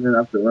consistent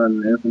enough to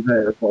run in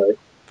competitive play.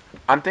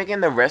 I'm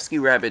thinking the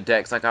Rescue Rabbit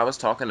decks. Like I was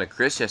talking to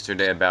Chris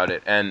yesterday about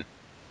it, and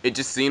it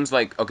just seems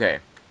like okay.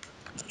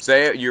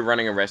 Say you're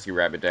running a Rescue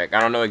Rabbit deck. I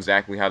don't know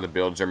exactly how the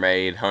builds are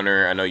made,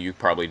 Hunter. I know you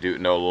probably do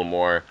know a little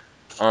more.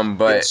 Yeah,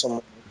 But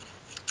some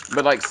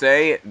like,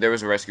 say there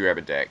was a Rescue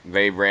Rabbit deck.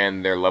 They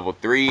ran their level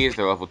 3s,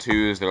 their level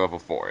 2s, their level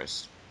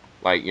 4s.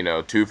 Like,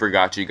 2 for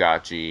Gotchi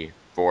Gotchi,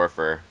 4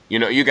 for,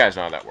 you guys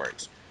know how that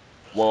works.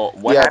 Well,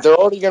 what Yeah, happened? they're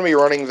already going to be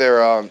running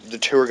their the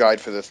tour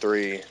guide for the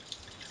three.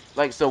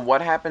 Like, so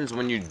what happens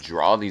when you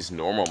draw these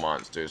normal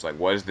monsters? Like,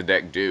 what does the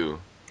deck do?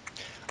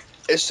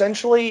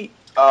 Essentially,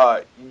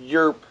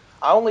 you're.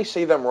 I only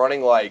see them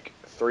running like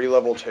three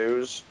level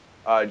twos,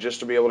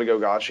 just to be able to go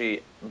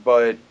Gachi,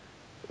 but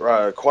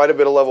quite a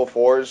bit of level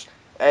fours.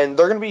 And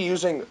they're going to be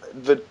using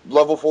the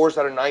level fours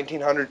that are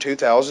 1900,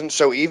 2000.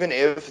 So even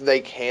if they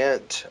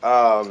can't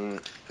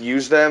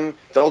use them,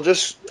 they'll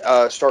just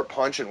start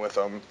punching with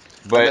them.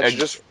 And But that's ag-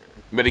 just.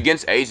 but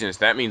against agents,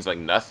 that means like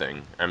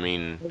nothing. I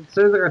mean, As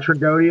soon as like a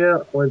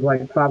Tragodia with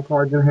like 5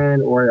 cards in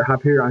hand or a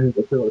Hyperion who's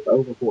the field, it's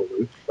over for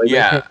them. Like they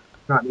yeah. can't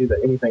not do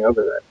anything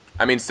over that.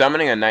 I mean,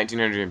 summoning a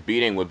 1900 and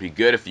beating would be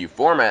good a few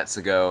formats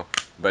ago,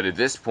 but at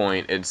this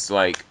point, it's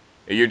like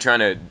if you're trying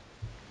to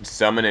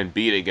summon and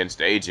beat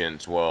against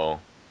agents, well,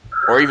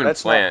 or even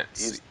That's not plants.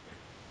 easy.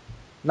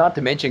 Not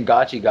to mention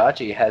Gachi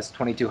Gachi has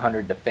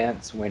 2200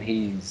 defense when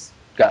he's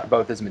got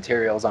both his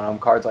materials on him.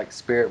 Cards like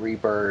Spirit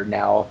Reaper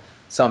now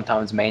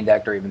sometimes main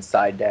decked or even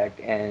side decked,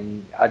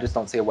 and I just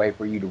don't see a way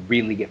for you to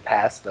really get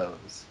past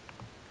those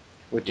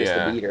with just a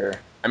Yeah. beater.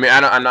 I mean,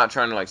 I'm not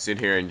trying to like sit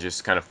here and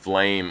just kind of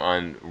flame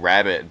on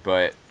Rabbit,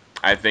 but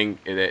I think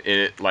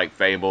it like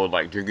Fabled,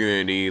 like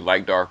Dragoonity,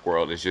 like Dark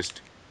World is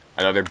just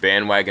another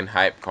bandwagon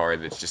hype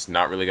card that's just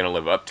not really going to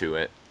live up to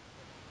it.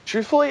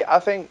 Truthfully, I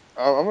think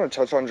I'm going to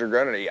touch on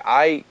Dragonity.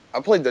 I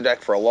played the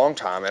deck for a long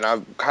time, and I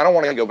kind of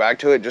want to go back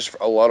to it just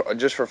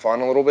for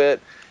fun a little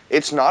bit.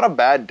 It's not a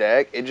bad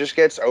deck. It just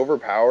gets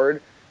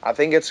overpowered. I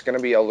think it's going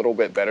to be a little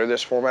bit better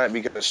this format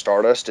because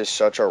Stardust is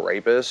such a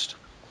rapist.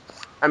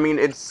 I mean,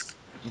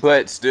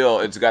 but still,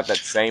 it's got that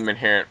same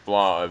inherent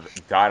flaw of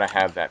gotta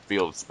have that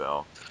field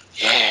spell.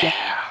 Yeah,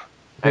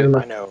 And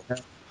I know.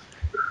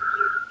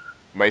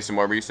 Mason,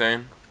 what were you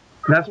saying?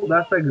 That's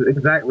the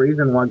exact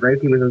reason why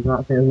Gravekeepers is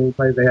not seeing as many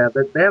plays they have.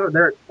 They have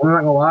they're I'm not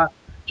gonna lie,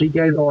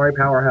 GK is already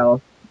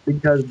powerhouse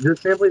because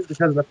just simply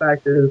because the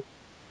fact is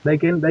they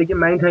can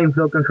maintain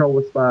field control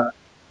with spot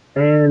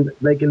and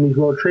they can use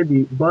little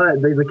tribute,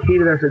 but the key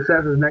to their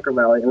success is Necro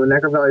Valley, and when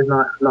Necro Valley is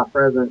not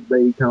present,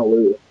 they kind of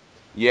lose.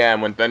 Yeah,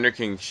 and when Thunder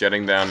King's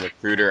shutting down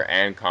Recruiter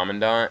and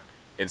Commandant,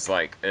 it's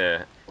like,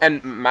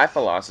 And my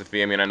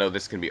philosophy, I mean, I know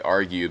this can be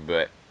argued,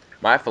 but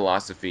my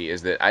philosophy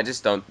is that I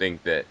just don't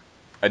think that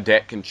a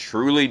deck can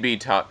truly be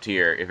top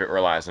tier if it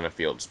relies on a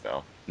field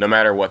spell, no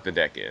matter what the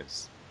deck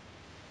is.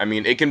 I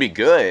mean, it can be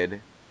good,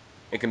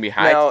 it can be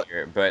high Now,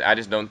 tier, but I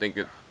just don't think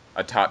that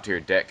a top tier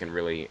deck can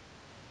really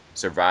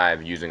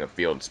survive using a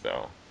field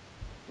spell.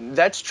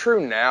 that's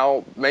true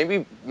now.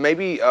 Maybe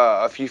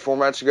a few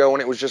formats ago when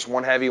it was just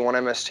one heavy, one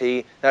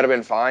MST, that'd have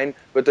been fine.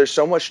 But there's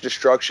so much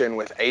destruction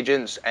with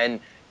agents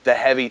and the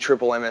heavy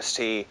triple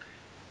MST.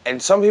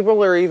 And some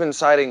people are even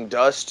citing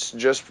dusts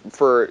just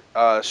for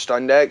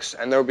stun decks,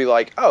 and they'll be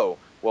like, "Oh,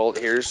 well,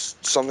 here's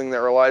something that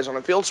relies on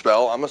a field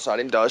spell. I'm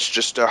assigning dust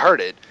just to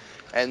hurt it,"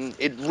 and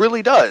it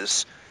really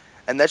does.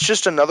 And that's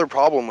just another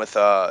problem with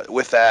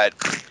that.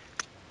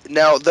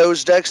 Now,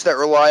 those decks that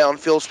rely on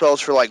field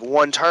spells for like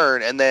one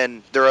turn and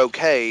then they're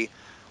okay,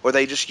 or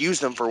they just use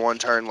them for one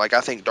turn, like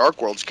I think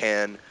Dark Worlds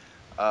can,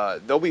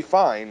 they'll be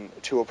fine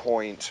to a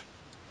point.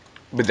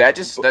 But that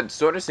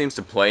sort of seems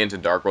to play into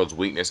Dark World's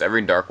weakness.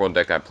 Every Dark World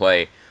deck I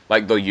play,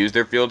 like they'll use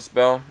their field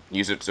spell,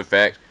 use its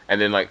effect, and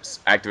then like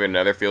activate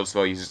another field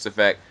spell, use its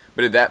effect.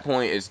 But at that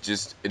point,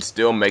 it's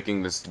still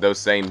making those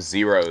same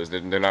zeros.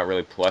 They're not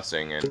really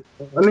plussing. And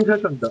Let me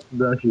touch on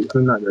Dust Sheet.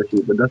 I'm not Dust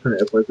Sheet, but Dust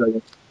Tornado for a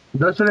second.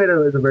 Dust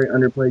Tornado is a very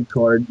underplayed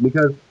card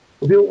because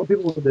what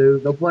people will do,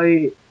 they'll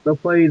play they'll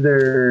play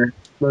the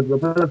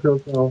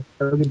field spell,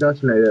 they'll get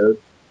Dust Tornadoes,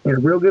 and a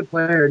real good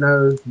player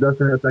knows Dust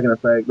Tornado's second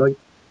effect. Like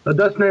the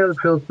Dust Tornado's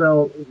field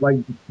spell, like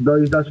they'll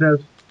use Dust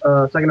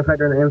Tornado's second effect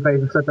during the end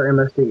phase and set their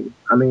MST.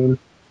 I mean,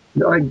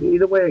 like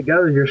either way it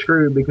goes, you're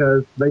screwed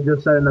because they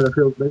just set another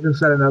field. They just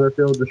set another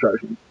field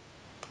destruction.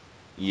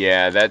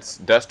 yeah, that's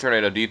Dust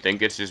Tornado. Do you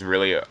think it's just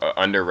really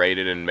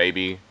underrated and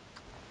maybe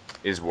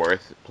is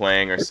worth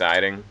playing or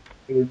siding?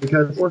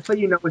 Because let's say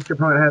you know what your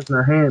opponent has in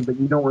their hand, but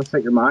you don't want to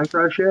set your Mind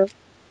Crush yet,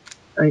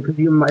 because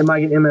you might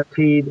get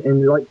MFT'd, and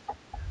you're like,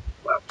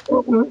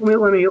 well,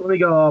 let me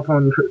go off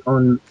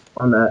on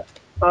that.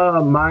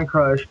 Mind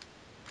Crush.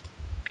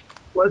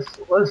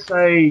 Let's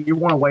say you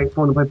want to wait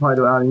for them to play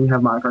Play-Doh out, and you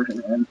have Mind Crush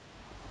in hand,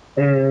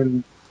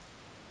 and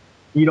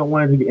you don't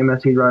want it to get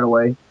MFT'd right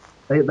away.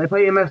 They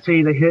play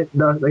MST, they hit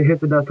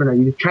the Dust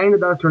Tornado. You chain the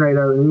Dust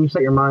Tornado, and then you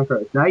set your Mind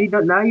Crush. Now you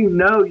don't have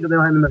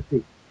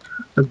MST.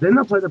 But then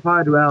they'll play the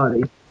Pie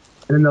Duality, and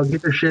then they'll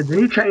get their shit. Then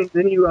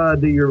you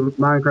do your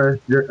Mind Crush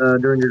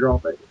during your draw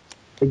phase.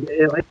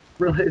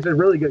 It's a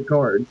really good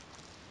card.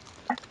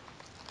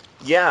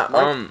 Yeah.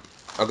 Mind,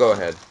 I'll go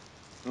ahead.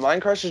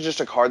 Mind Crush is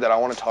just a card that I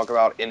want to talk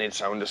about in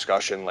its own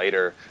discussion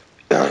later,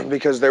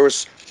 because there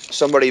was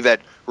somebody that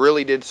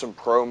really did some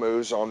pro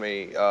moves on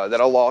me that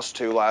I lost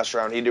to last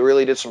round. He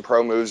really did some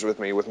pro moves with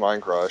me with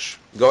Mind Crush.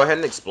 Go ahead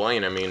and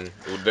explain. I mean,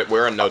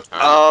 we're in no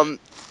time. Um,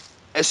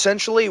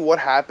 Essentially, what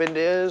happened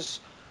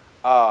is,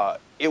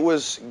 it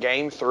was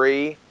game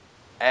 3,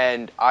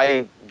 and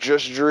I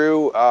just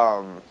drew.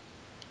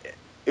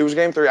 It was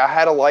game 3. I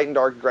had a Light and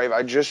Dark Grave.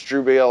 I just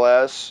drew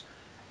BLS,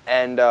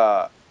 and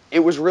it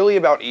was really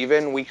about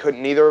even.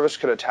 Neither of us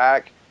could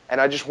attack,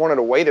 and I just wanted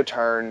to wait a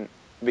turn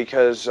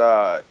because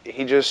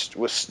he just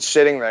was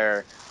sitting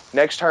there.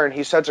 Next turn,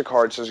 he sets a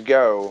card, says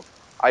go.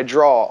 I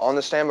draw on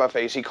the standby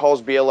phase. He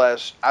calls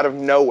BLS out of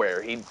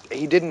nowhere.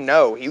 He didn't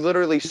know. He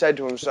literally said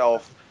to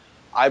himself,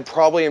 "I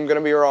probably am going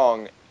to be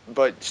wrong,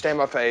 but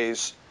standby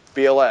phase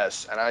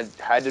BLS," and I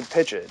had to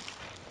pitch it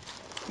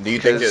Do you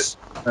think it?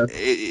 because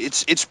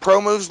it's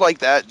pro moves like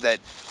that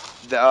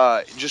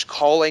just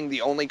calling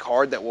the only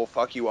card that will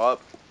fuck you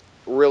up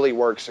really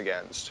works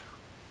against.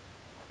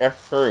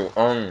 That's true.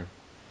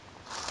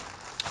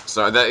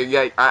 So that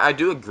yeah, I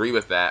do agree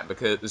with that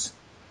because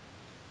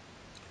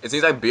it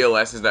seems like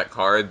BLS is that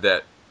card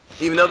that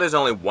even though there's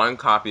only one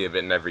copy of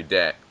it in every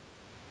deck,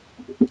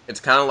 it's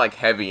kind of like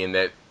heavy in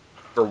that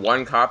for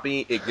one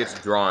copy it gets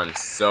drawn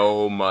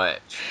so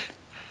much,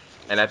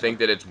 and I think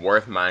that it's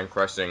worth mind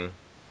crushing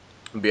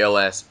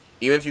BLS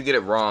even if you get it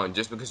wrong,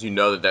 just because you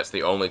know that that's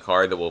the only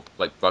card that will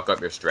like fuck up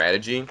your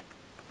strategy.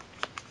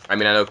 I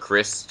mean, I know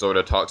Chris sort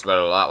of talks about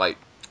it a lot, like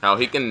how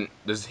he can.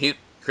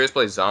 Chris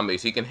plays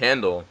zombies. He can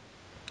handle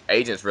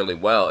agents really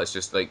well. It's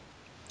just like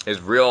his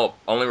real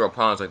only real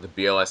problems like the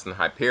BLS and the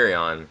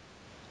Hyperion.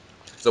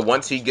 So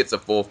once he gets a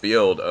full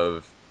field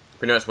of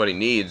pretty much what he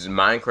needs,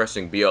 mind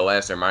crushing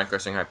BLS or mind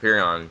crushing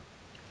Hyperion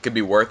could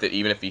be worth it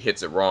even if he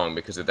hits it wrong,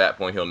 because at that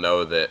point he'll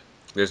know that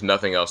there's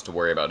nothing else to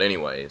worry about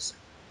anyways.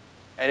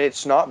 And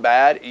it's not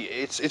bad.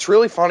 It's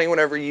really funny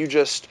whenever you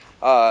just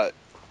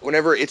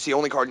whenever it's the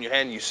only card in your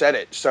hand, you set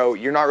it. So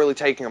you're not really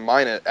taking a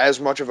minus as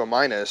much of a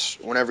minus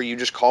whenever you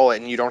just call it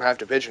and you don't have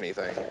to pitch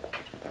anything.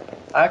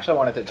 I actually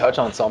wanted to touch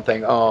on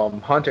something.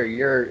 Hunter,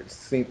 you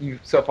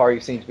so far you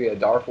seem to be a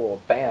Dark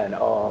World fan.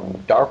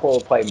 Dark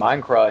World play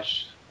Mind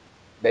Crush.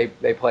 They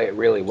play it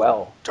really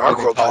well. Dark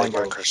Even World play calling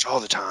it, Minecraft all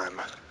the time.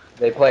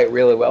 they play it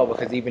really well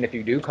because even if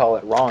you do call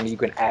it wrong, you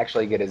can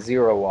actually get a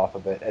 0 off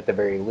of it at the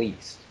very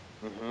least.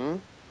 Mm-hmm.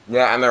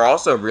 Yeah, and they're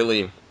also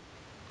really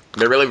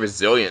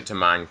resilient to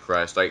Mind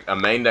Crush. Like a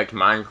main deck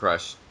Mind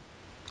Crush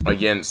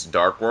against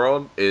Dark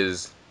World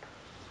is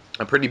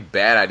a pretty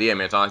bad idea. I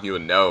mean, it's not like you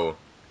would know,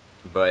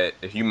 but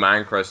if you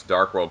Mind Crush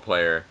Dark World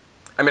player,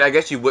 I mean, I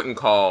guess you wouldn't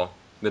call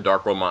the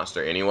Dark World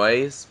monster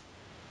anyways.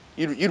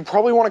 You'd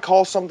probably want to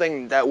call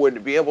something that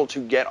would be able to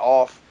get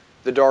off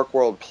the Dark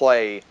World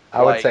play. I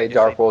would Like say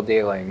Dark World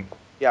dealing.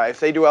 yeah, if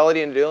they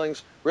duality and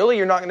dealings, really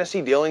you're not going to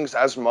see dealings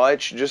as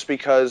much just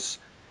because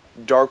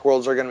Dark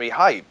Worlds are going to be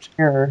hyped.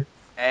 Sure.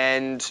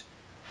 And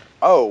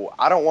oh,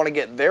 I don't want to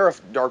get their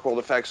Dark World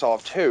effects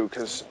off too,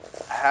 because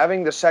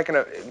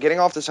getting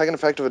off the second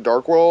effect of a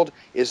Dark World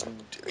is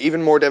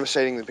even more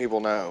devastating than people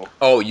know.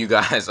 Oh, you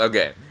guys,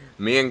 okay.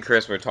 Me and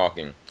Chris were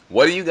talking.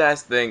 What do you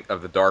guys think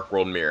of the Dark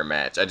World mirror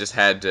match? I just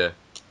had to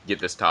get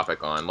this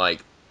topic on.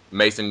 Like,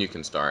 Mason, you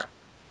can start.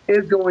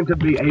 It's going to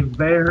be a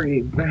very,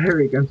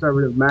 very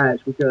conservative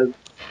match because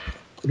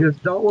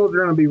Dark Wolves are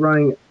going to be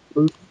running.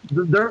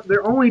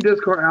 Their only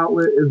discard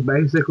outlet is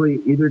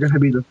basically either going to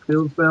be the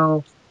field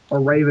spell or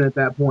Raven at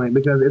that point.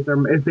 Because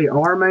if they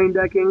are main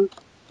decking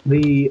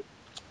the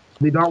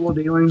Dark World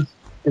dealings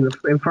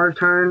in first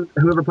turn,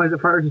 whoever plays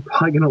it first is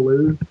probably going to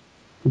lose.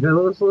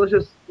 Because let's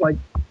just like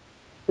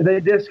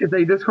if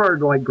they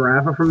discard like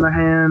Grapha from the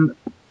hand,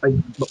 like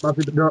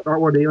the Dark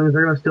World dealings,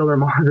 they're going to steal their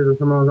monsters and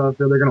someone else,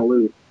 so they're going to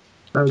lose.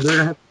 So they're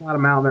gonna have to slot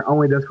them out. And their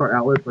only discard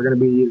outlets are gonna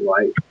be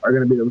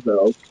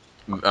themselves.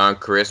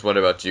 Chris, what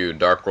about you?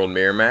 Dark World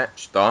mirror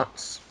match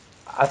thoughts?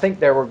 I think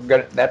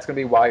that's gonna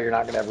be why you're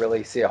not gonna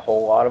really see a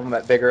whole lot of them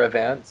at bigger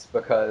events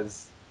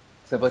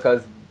simply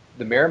because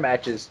the mirror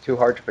match is too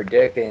hard to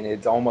predict and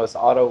it's almost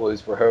auto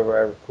lose for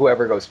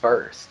whoever goes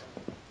first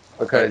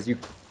because you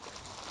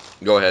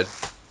Go ahead.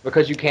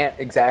 because you can't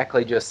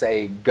exactly just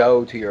say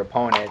go to your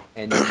opponent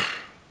and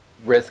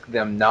risk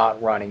them not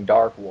running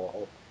Dark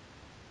Wall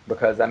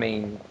because I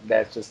mean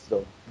that's just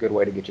a good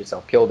way to get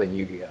yourself killed in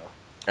Yu-Gi-Oh.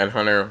 And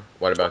Hunter,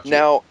 what about you?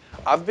 Now,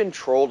 I've been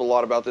trolled a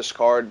lot about this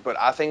card, but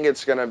I think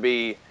it's going to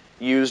be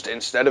used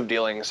instead of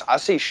dealings. I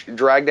see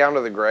Drag Down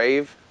to the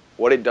Grave.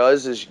 What it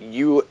does is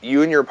you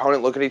and your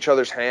opponent look at each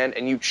other's hand,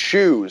 and you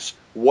choose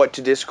what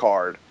to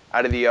discard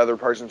out of the other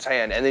person's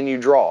hand, and then you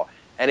draw.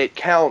 And it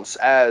counts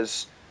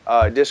as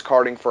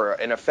discarding for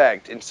an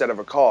effect instead of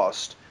a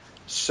cost.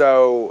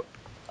 So,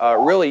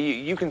 really,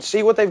 you can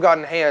see what they've got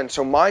in hand,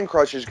 so Mind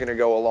Crush is going to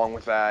go along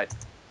with that.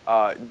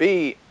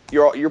 B,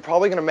 you're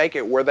probably going to make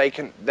it where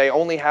they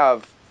only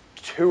have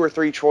 2 or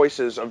 3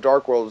 choices of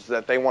Dark Worlds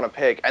that they want to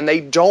pick, and they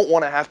don't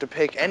want to have to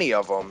pick any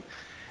of them.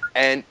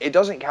 And it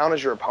doesn't count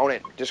as your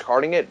opponent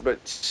discarding it,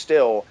 but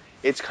still,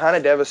 it's kind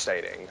of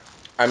devastating.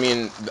 I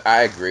mean,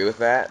 I agree with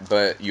that,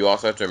 but you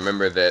also have to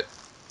remember that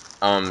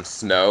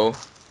Snow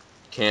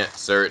can't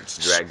search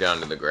Drag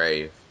Down to the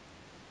Grave.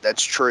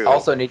 That's true. I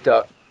also need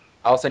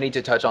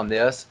to touch on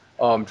this.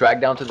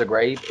 Drag Down to the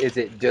Grave. Is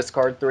it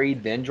discard 3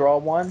 then draw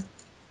 1?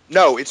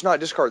 No, it's not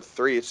discard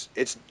 3.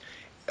 It's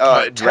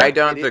Drag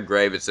Down to the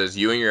Grave, it says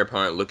you and your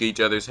opponent look at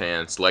each other's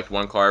hands, select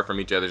one card from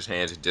each other's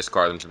hands, and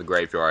discard them to the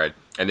graveyard,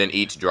 and then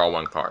each draw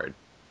one card.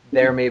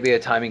 There may be a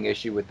timing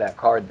issue with that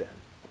card then.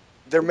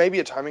 There may be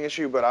a timing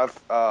issue, but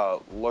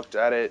I've looked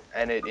at it,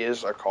 and it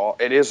is a call.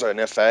 It is an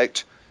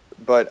effect,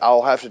 but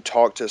I'll have to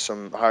talk to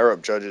some higher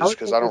up judges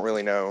because I don't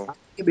really know.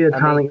 It'd be a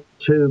timing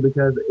issue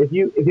because if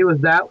it was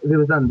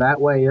done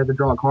that way, you have to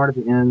draw a card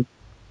at the end.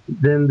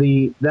 Then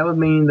that would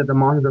mean that the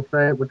monster's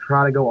effect would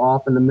try to go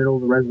off in the middle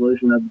of the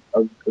resolution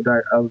of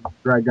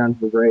Drag Down to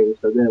the Grave,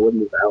 so then it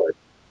wouldn't be valid.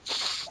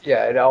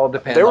 Yeah, it all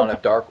depends on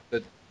if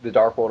the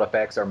Dark World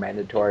effects are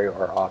mandatory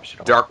or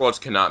optional. Dark Worlds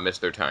cannot miss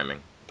their timing.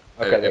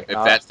 Okay, if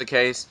that's the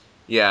case,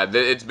 yeah,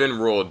 it's been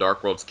ruled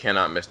Dark Worlds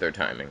cannot miss their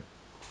timing.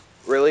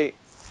 Really?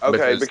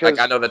 Okay, because like,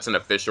 I know that's an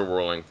official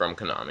ruling from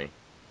Konami.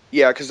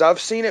 Yeah, because I've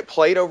seen it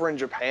played over in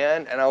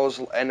Japan, and I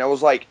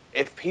was like,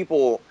 if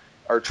people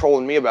are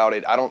trolling me about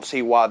it, I don't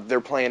see why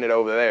they're playing it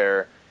over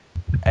there.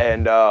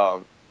 And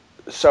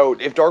so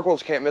if Dark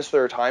Worlds can't miss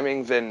their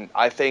timing, then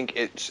I think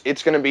it's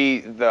going to be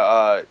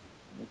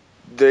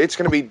it's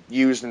going to be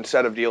used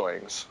instead of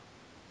dealings.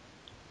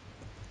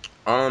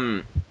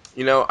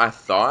 I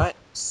thought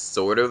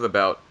sort of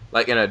about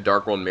like in a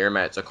Dark World mirror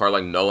match, a card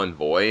like Null and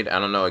Void. I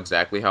don't know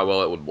exactly how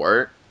well it would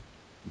work,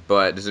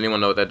 but does anyone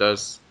know what that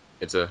does?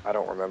 I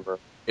don't remember.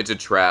 It's a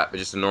trap.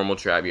 It's just a normal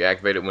trap. You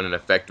activate it when an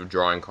effect of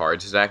drawing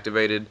cards is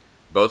activated.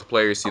 Both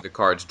players see the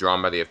cards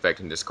drawn by the effect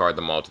and discard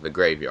them all to the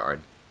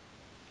graveyard.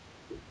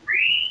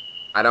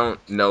 I don't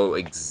know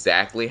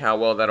exactly how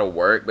well that'll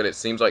work, but it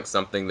seems like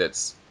something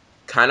that's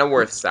kind of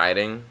worth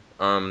citing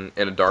in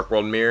a Dark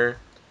World mirror.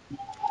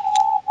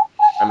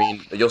 I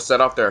mean, you'll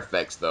set off their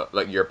effects though,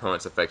 like your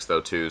opponent's effects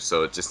though too.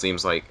 So it just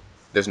seems like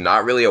there's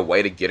not really a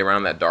way to get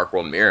around that Dark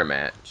World mirror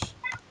match.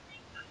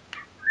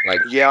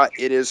 Like, Yeah,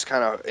 it is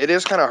kind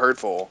of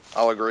hurtful.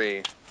 I'll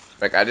agree.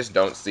 I just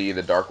don't see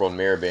the Dark World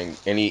mirror being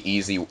any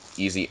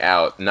easy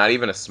out. Not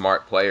even a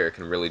smart player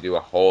can really do a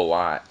whole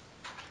lot.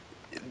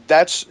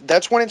 That's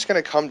when it's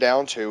going to come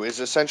down to is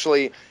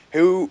essentially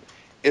who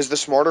is the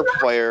smarter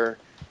player.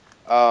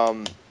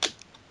 Um,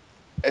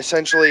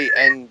 essentially,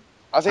 and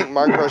I think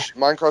mind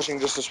crushing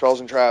just dispels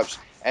and traps,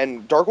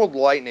 and Darkwood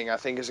Lightning I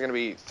think is going to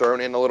be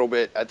thrown in a little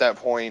bit at that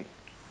point.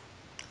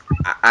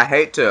 I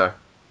hate to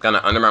kind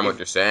of undermine what If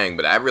you're saying,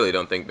 but I really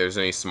don't think there's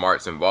any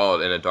smarts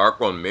involved in a Dark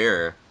World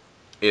mirror.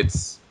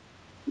 It's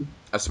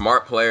a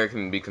smart player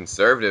can be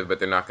conservative, but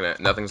they're not gonna.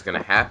 Nothing's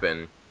gonna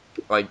happen.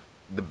 Like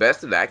the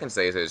best that I can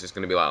say is that it's just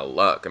gonna be a lot of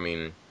luck. I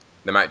mean,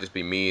 that might just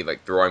be me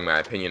like throwing my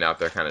opinion out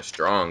there kind of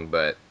strong,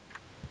 but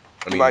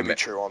I you mean, might be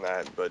true on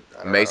that, but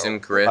I don't know.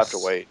 Mason, We'll have to Chris,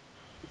 wait.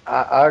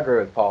 I agree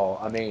with Paul.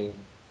 I mean,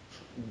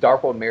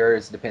 Dark World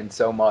Mirrors depend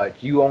so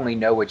much. You only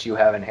know what you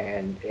have in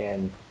hand,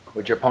 and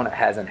what your opponent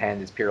has in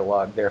hand is pure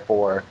luck.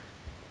 Therefore,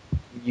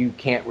 you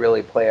can't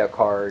really play a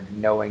card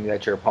knowing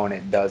that your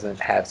opponent doesn't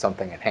have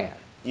something in hand.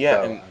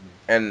 yeah, So,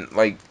 and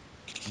like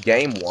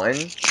game one,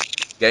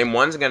 game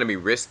one's gonna be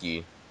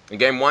risky. In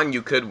game one,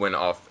 you could win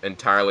off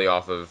entirely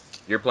off of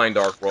you're playing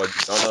Dark World.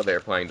 You don't know they're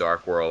playing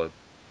Dark World.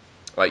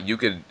 Like you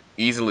could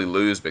easily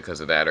lose because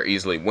of that, or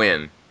easily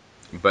win.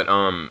 But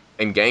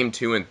in game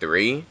two and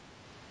three,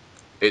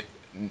 it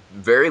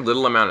very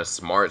little amount of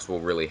smarts will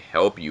really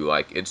help you.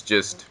 Like it's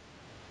just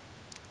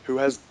Who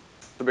has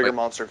the bigger like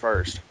monster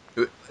first?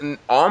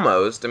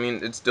 almost. I mean,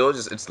 it's still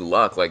just it's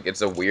luck. Like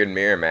it's a weird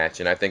mirror match,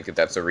 and I think that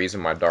that's the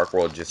reason why Dark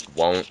World just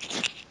won't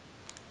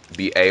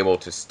be able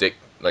to stick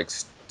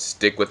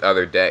with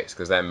other decks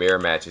because that mirror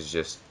match is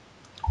just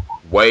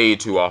way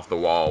too off the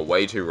wall,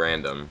 way too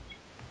random.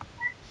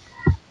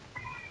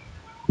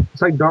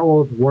 It's like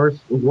Dartwell's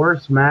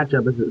worst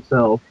matchup is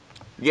itself.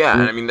 Yeah, I and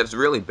mean, I mean that's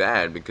really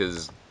bad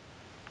because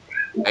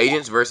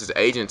agents versus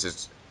agents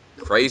is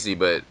crazy,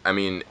 but I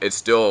mean it's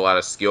still a lot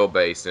of skill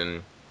based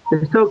and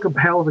it still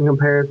compels in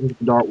comparison to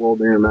the Dark World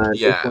Mirror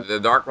match. It's yeah, like the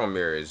Dark World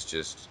mirror is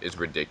just it's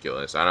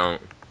ridiculous. I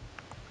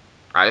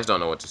just don't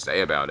know what to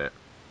say about it.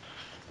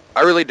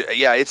 I really do.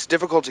 Yeah, it's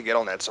difficult to get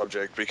on that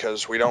subject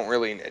because we don't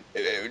really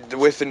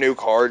with the new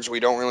cards we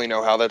don't really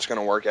know how that's going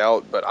to work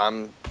out. But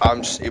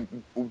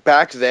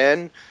back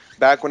then,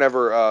 back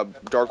whenever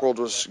Dark World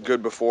was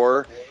good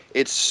before,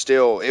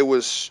 it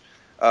was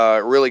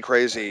really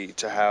crazy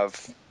to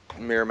have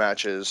mirror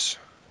matches,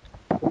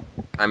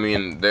 I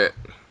mean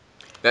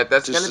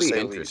that's just gonna to be say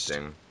the least.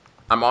 interesting.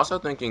 I'm also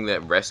thinking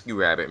that Rescue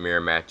Rabbit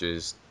mirror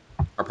matches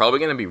are probably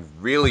gonna be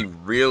really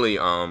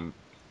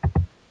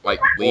like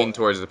lean well,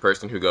 towards the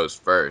person who goes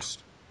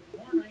first.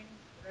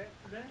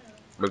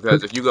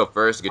 Because if you go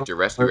first to get your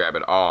Rescue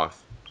Rabbit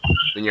off,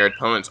 then your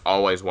opponent's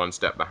always one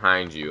step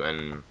behind you,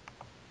 and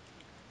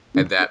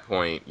at that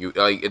point, you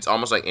like it's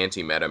almost like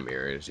anti-meta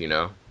mirrors, you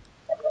know?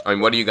 I mean,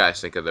 what do you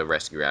guys think of the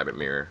Rescue Rabbit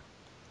mirror,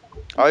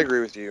 I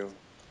agree with you,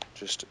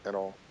 just at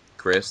all.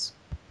 Chris?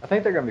 I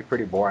think they're going to be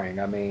pretty boring.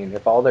 I mean,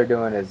 if all they're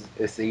doing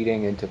is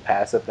eating into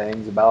passive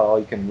things, about all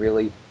you can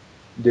really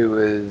do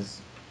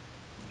is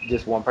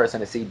just one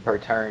person a seed per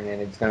turn,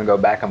 and it's going to go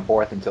back and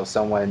forth until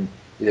someone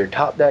either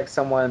top decks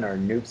someone or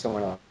nukes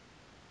someone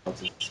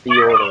else's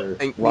field or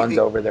And runs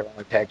over their own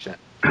protection.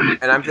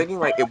 I'm thinking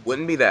like it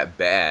wouldn't be that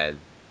bad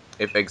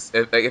if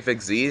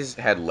Xyz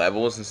had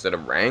levels instead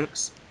of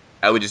ranks.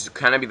 I would just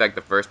kind of be like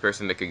the first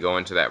person that could go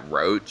into that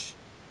Roach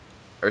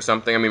or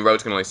something. I mean,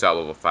 Roach can only start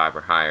level 5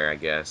 or higher, I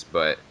guess,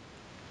 but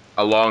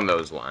along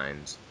those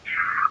lines.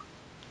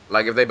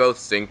 Like if they both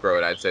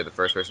synchroed, I'd say the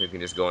first person who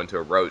can just go into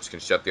a Roach can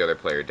shut the other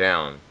player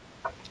down.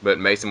 But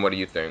Mason, what do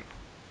you think?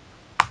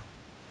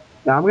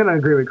 yeah, I'm gonna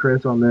agree with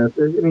Chris on this.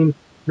 I mean,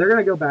 they're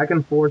gonna go back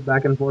and forth,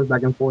 back and forth,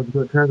 back and forth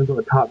until it turns into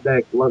a top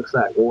deck luck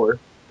sack war.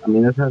 I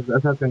mean, that's how it's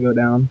gonna go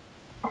down.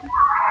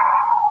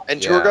 And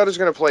Yeah, Turgot is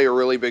going to play a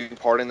really big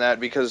part in that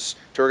because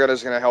Turgot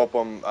is going to help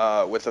them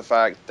with the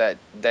fact that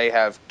they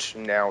have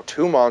now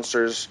two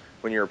monsters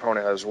when your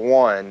opponent has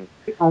one.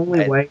 The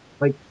only And way,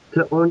 like,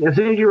 as soon as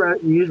you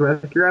use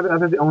Rescue Rabbit, I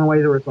think the only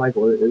way to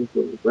recycle it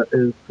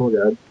is Tour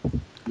Guide.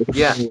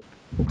 yeah.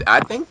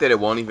 I think that it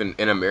won't even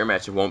in a mirror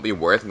match. It won't be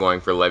worth going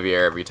for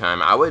Leviair every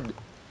time. I would,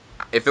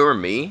 if it were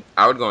me,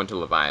 I would go into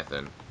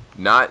Leviathan.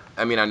 Not,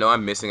 I mean, I know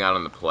I'm missing out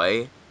on the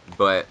play,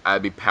 but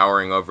I'd be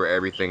powering over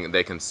everything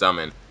they can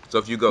summon. So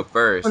if you go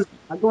first,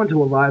 I'd go into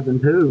Leviathan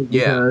too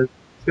yeah, because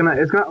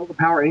it's gonna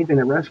overpower anything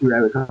that Rescue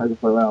Rabbit tries to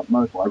throw out,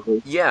 most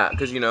likely. yeah,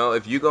 because you know,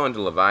 if you go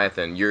into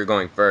Leviathan, you're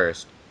going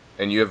first,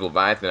 and you have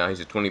Leviathan now.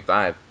 He's at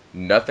 25.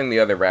 Nothing the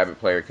other rabbit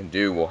player can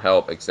do will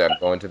help except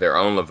go into their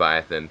own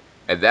Leviathan,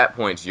 at that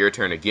point it's your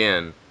turn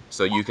again,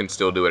 so you can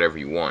still do whatever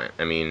you want.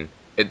 I mean,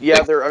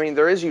 Yeah,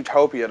 there is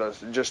Utopia to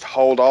just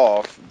hold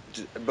off,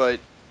 but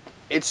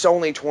it's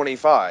only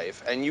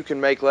 25, and you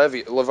can make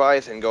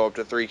Leviathan go up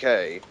to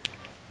 3K.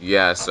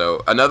 yeah.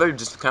 So another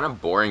just kind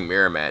of boring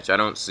mirror match. I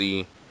don't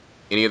see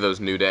any of those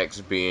new decks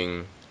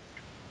being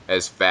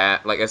as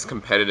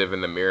competitive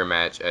in the mirror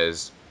match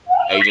as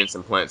Agents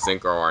and Plant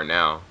Synchro are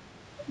now.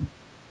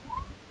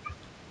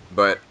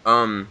 But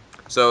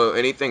so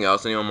anything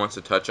else anyone wants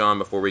to touch on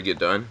before we get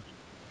done?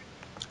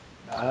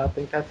 I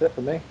think that's it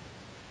for me.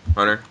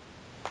 Hunter,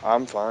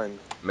 I'm fine.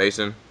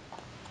 Mason.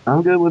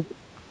 I'm good with.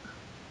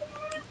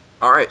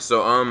 All right,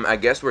 so I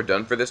guess we're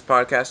done for this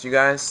podcast, you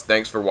guys.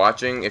 Thanks for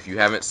watching. If you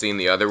haven't seen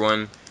the other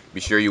one, be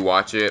sure you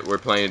watch it. We're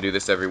planning to do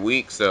this every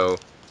week, so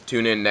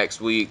tune in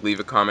next week. Leave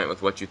a comment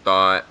with what you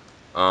thought.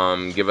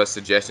 Give us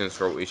suggestions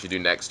for what we should do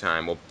next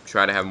time. We'll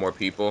try to have more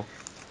people.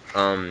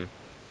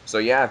 So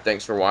yeah,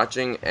 thanks for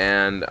watching,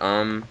 and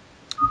I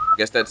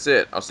guess that's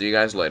it. I'll see you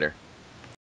guys later.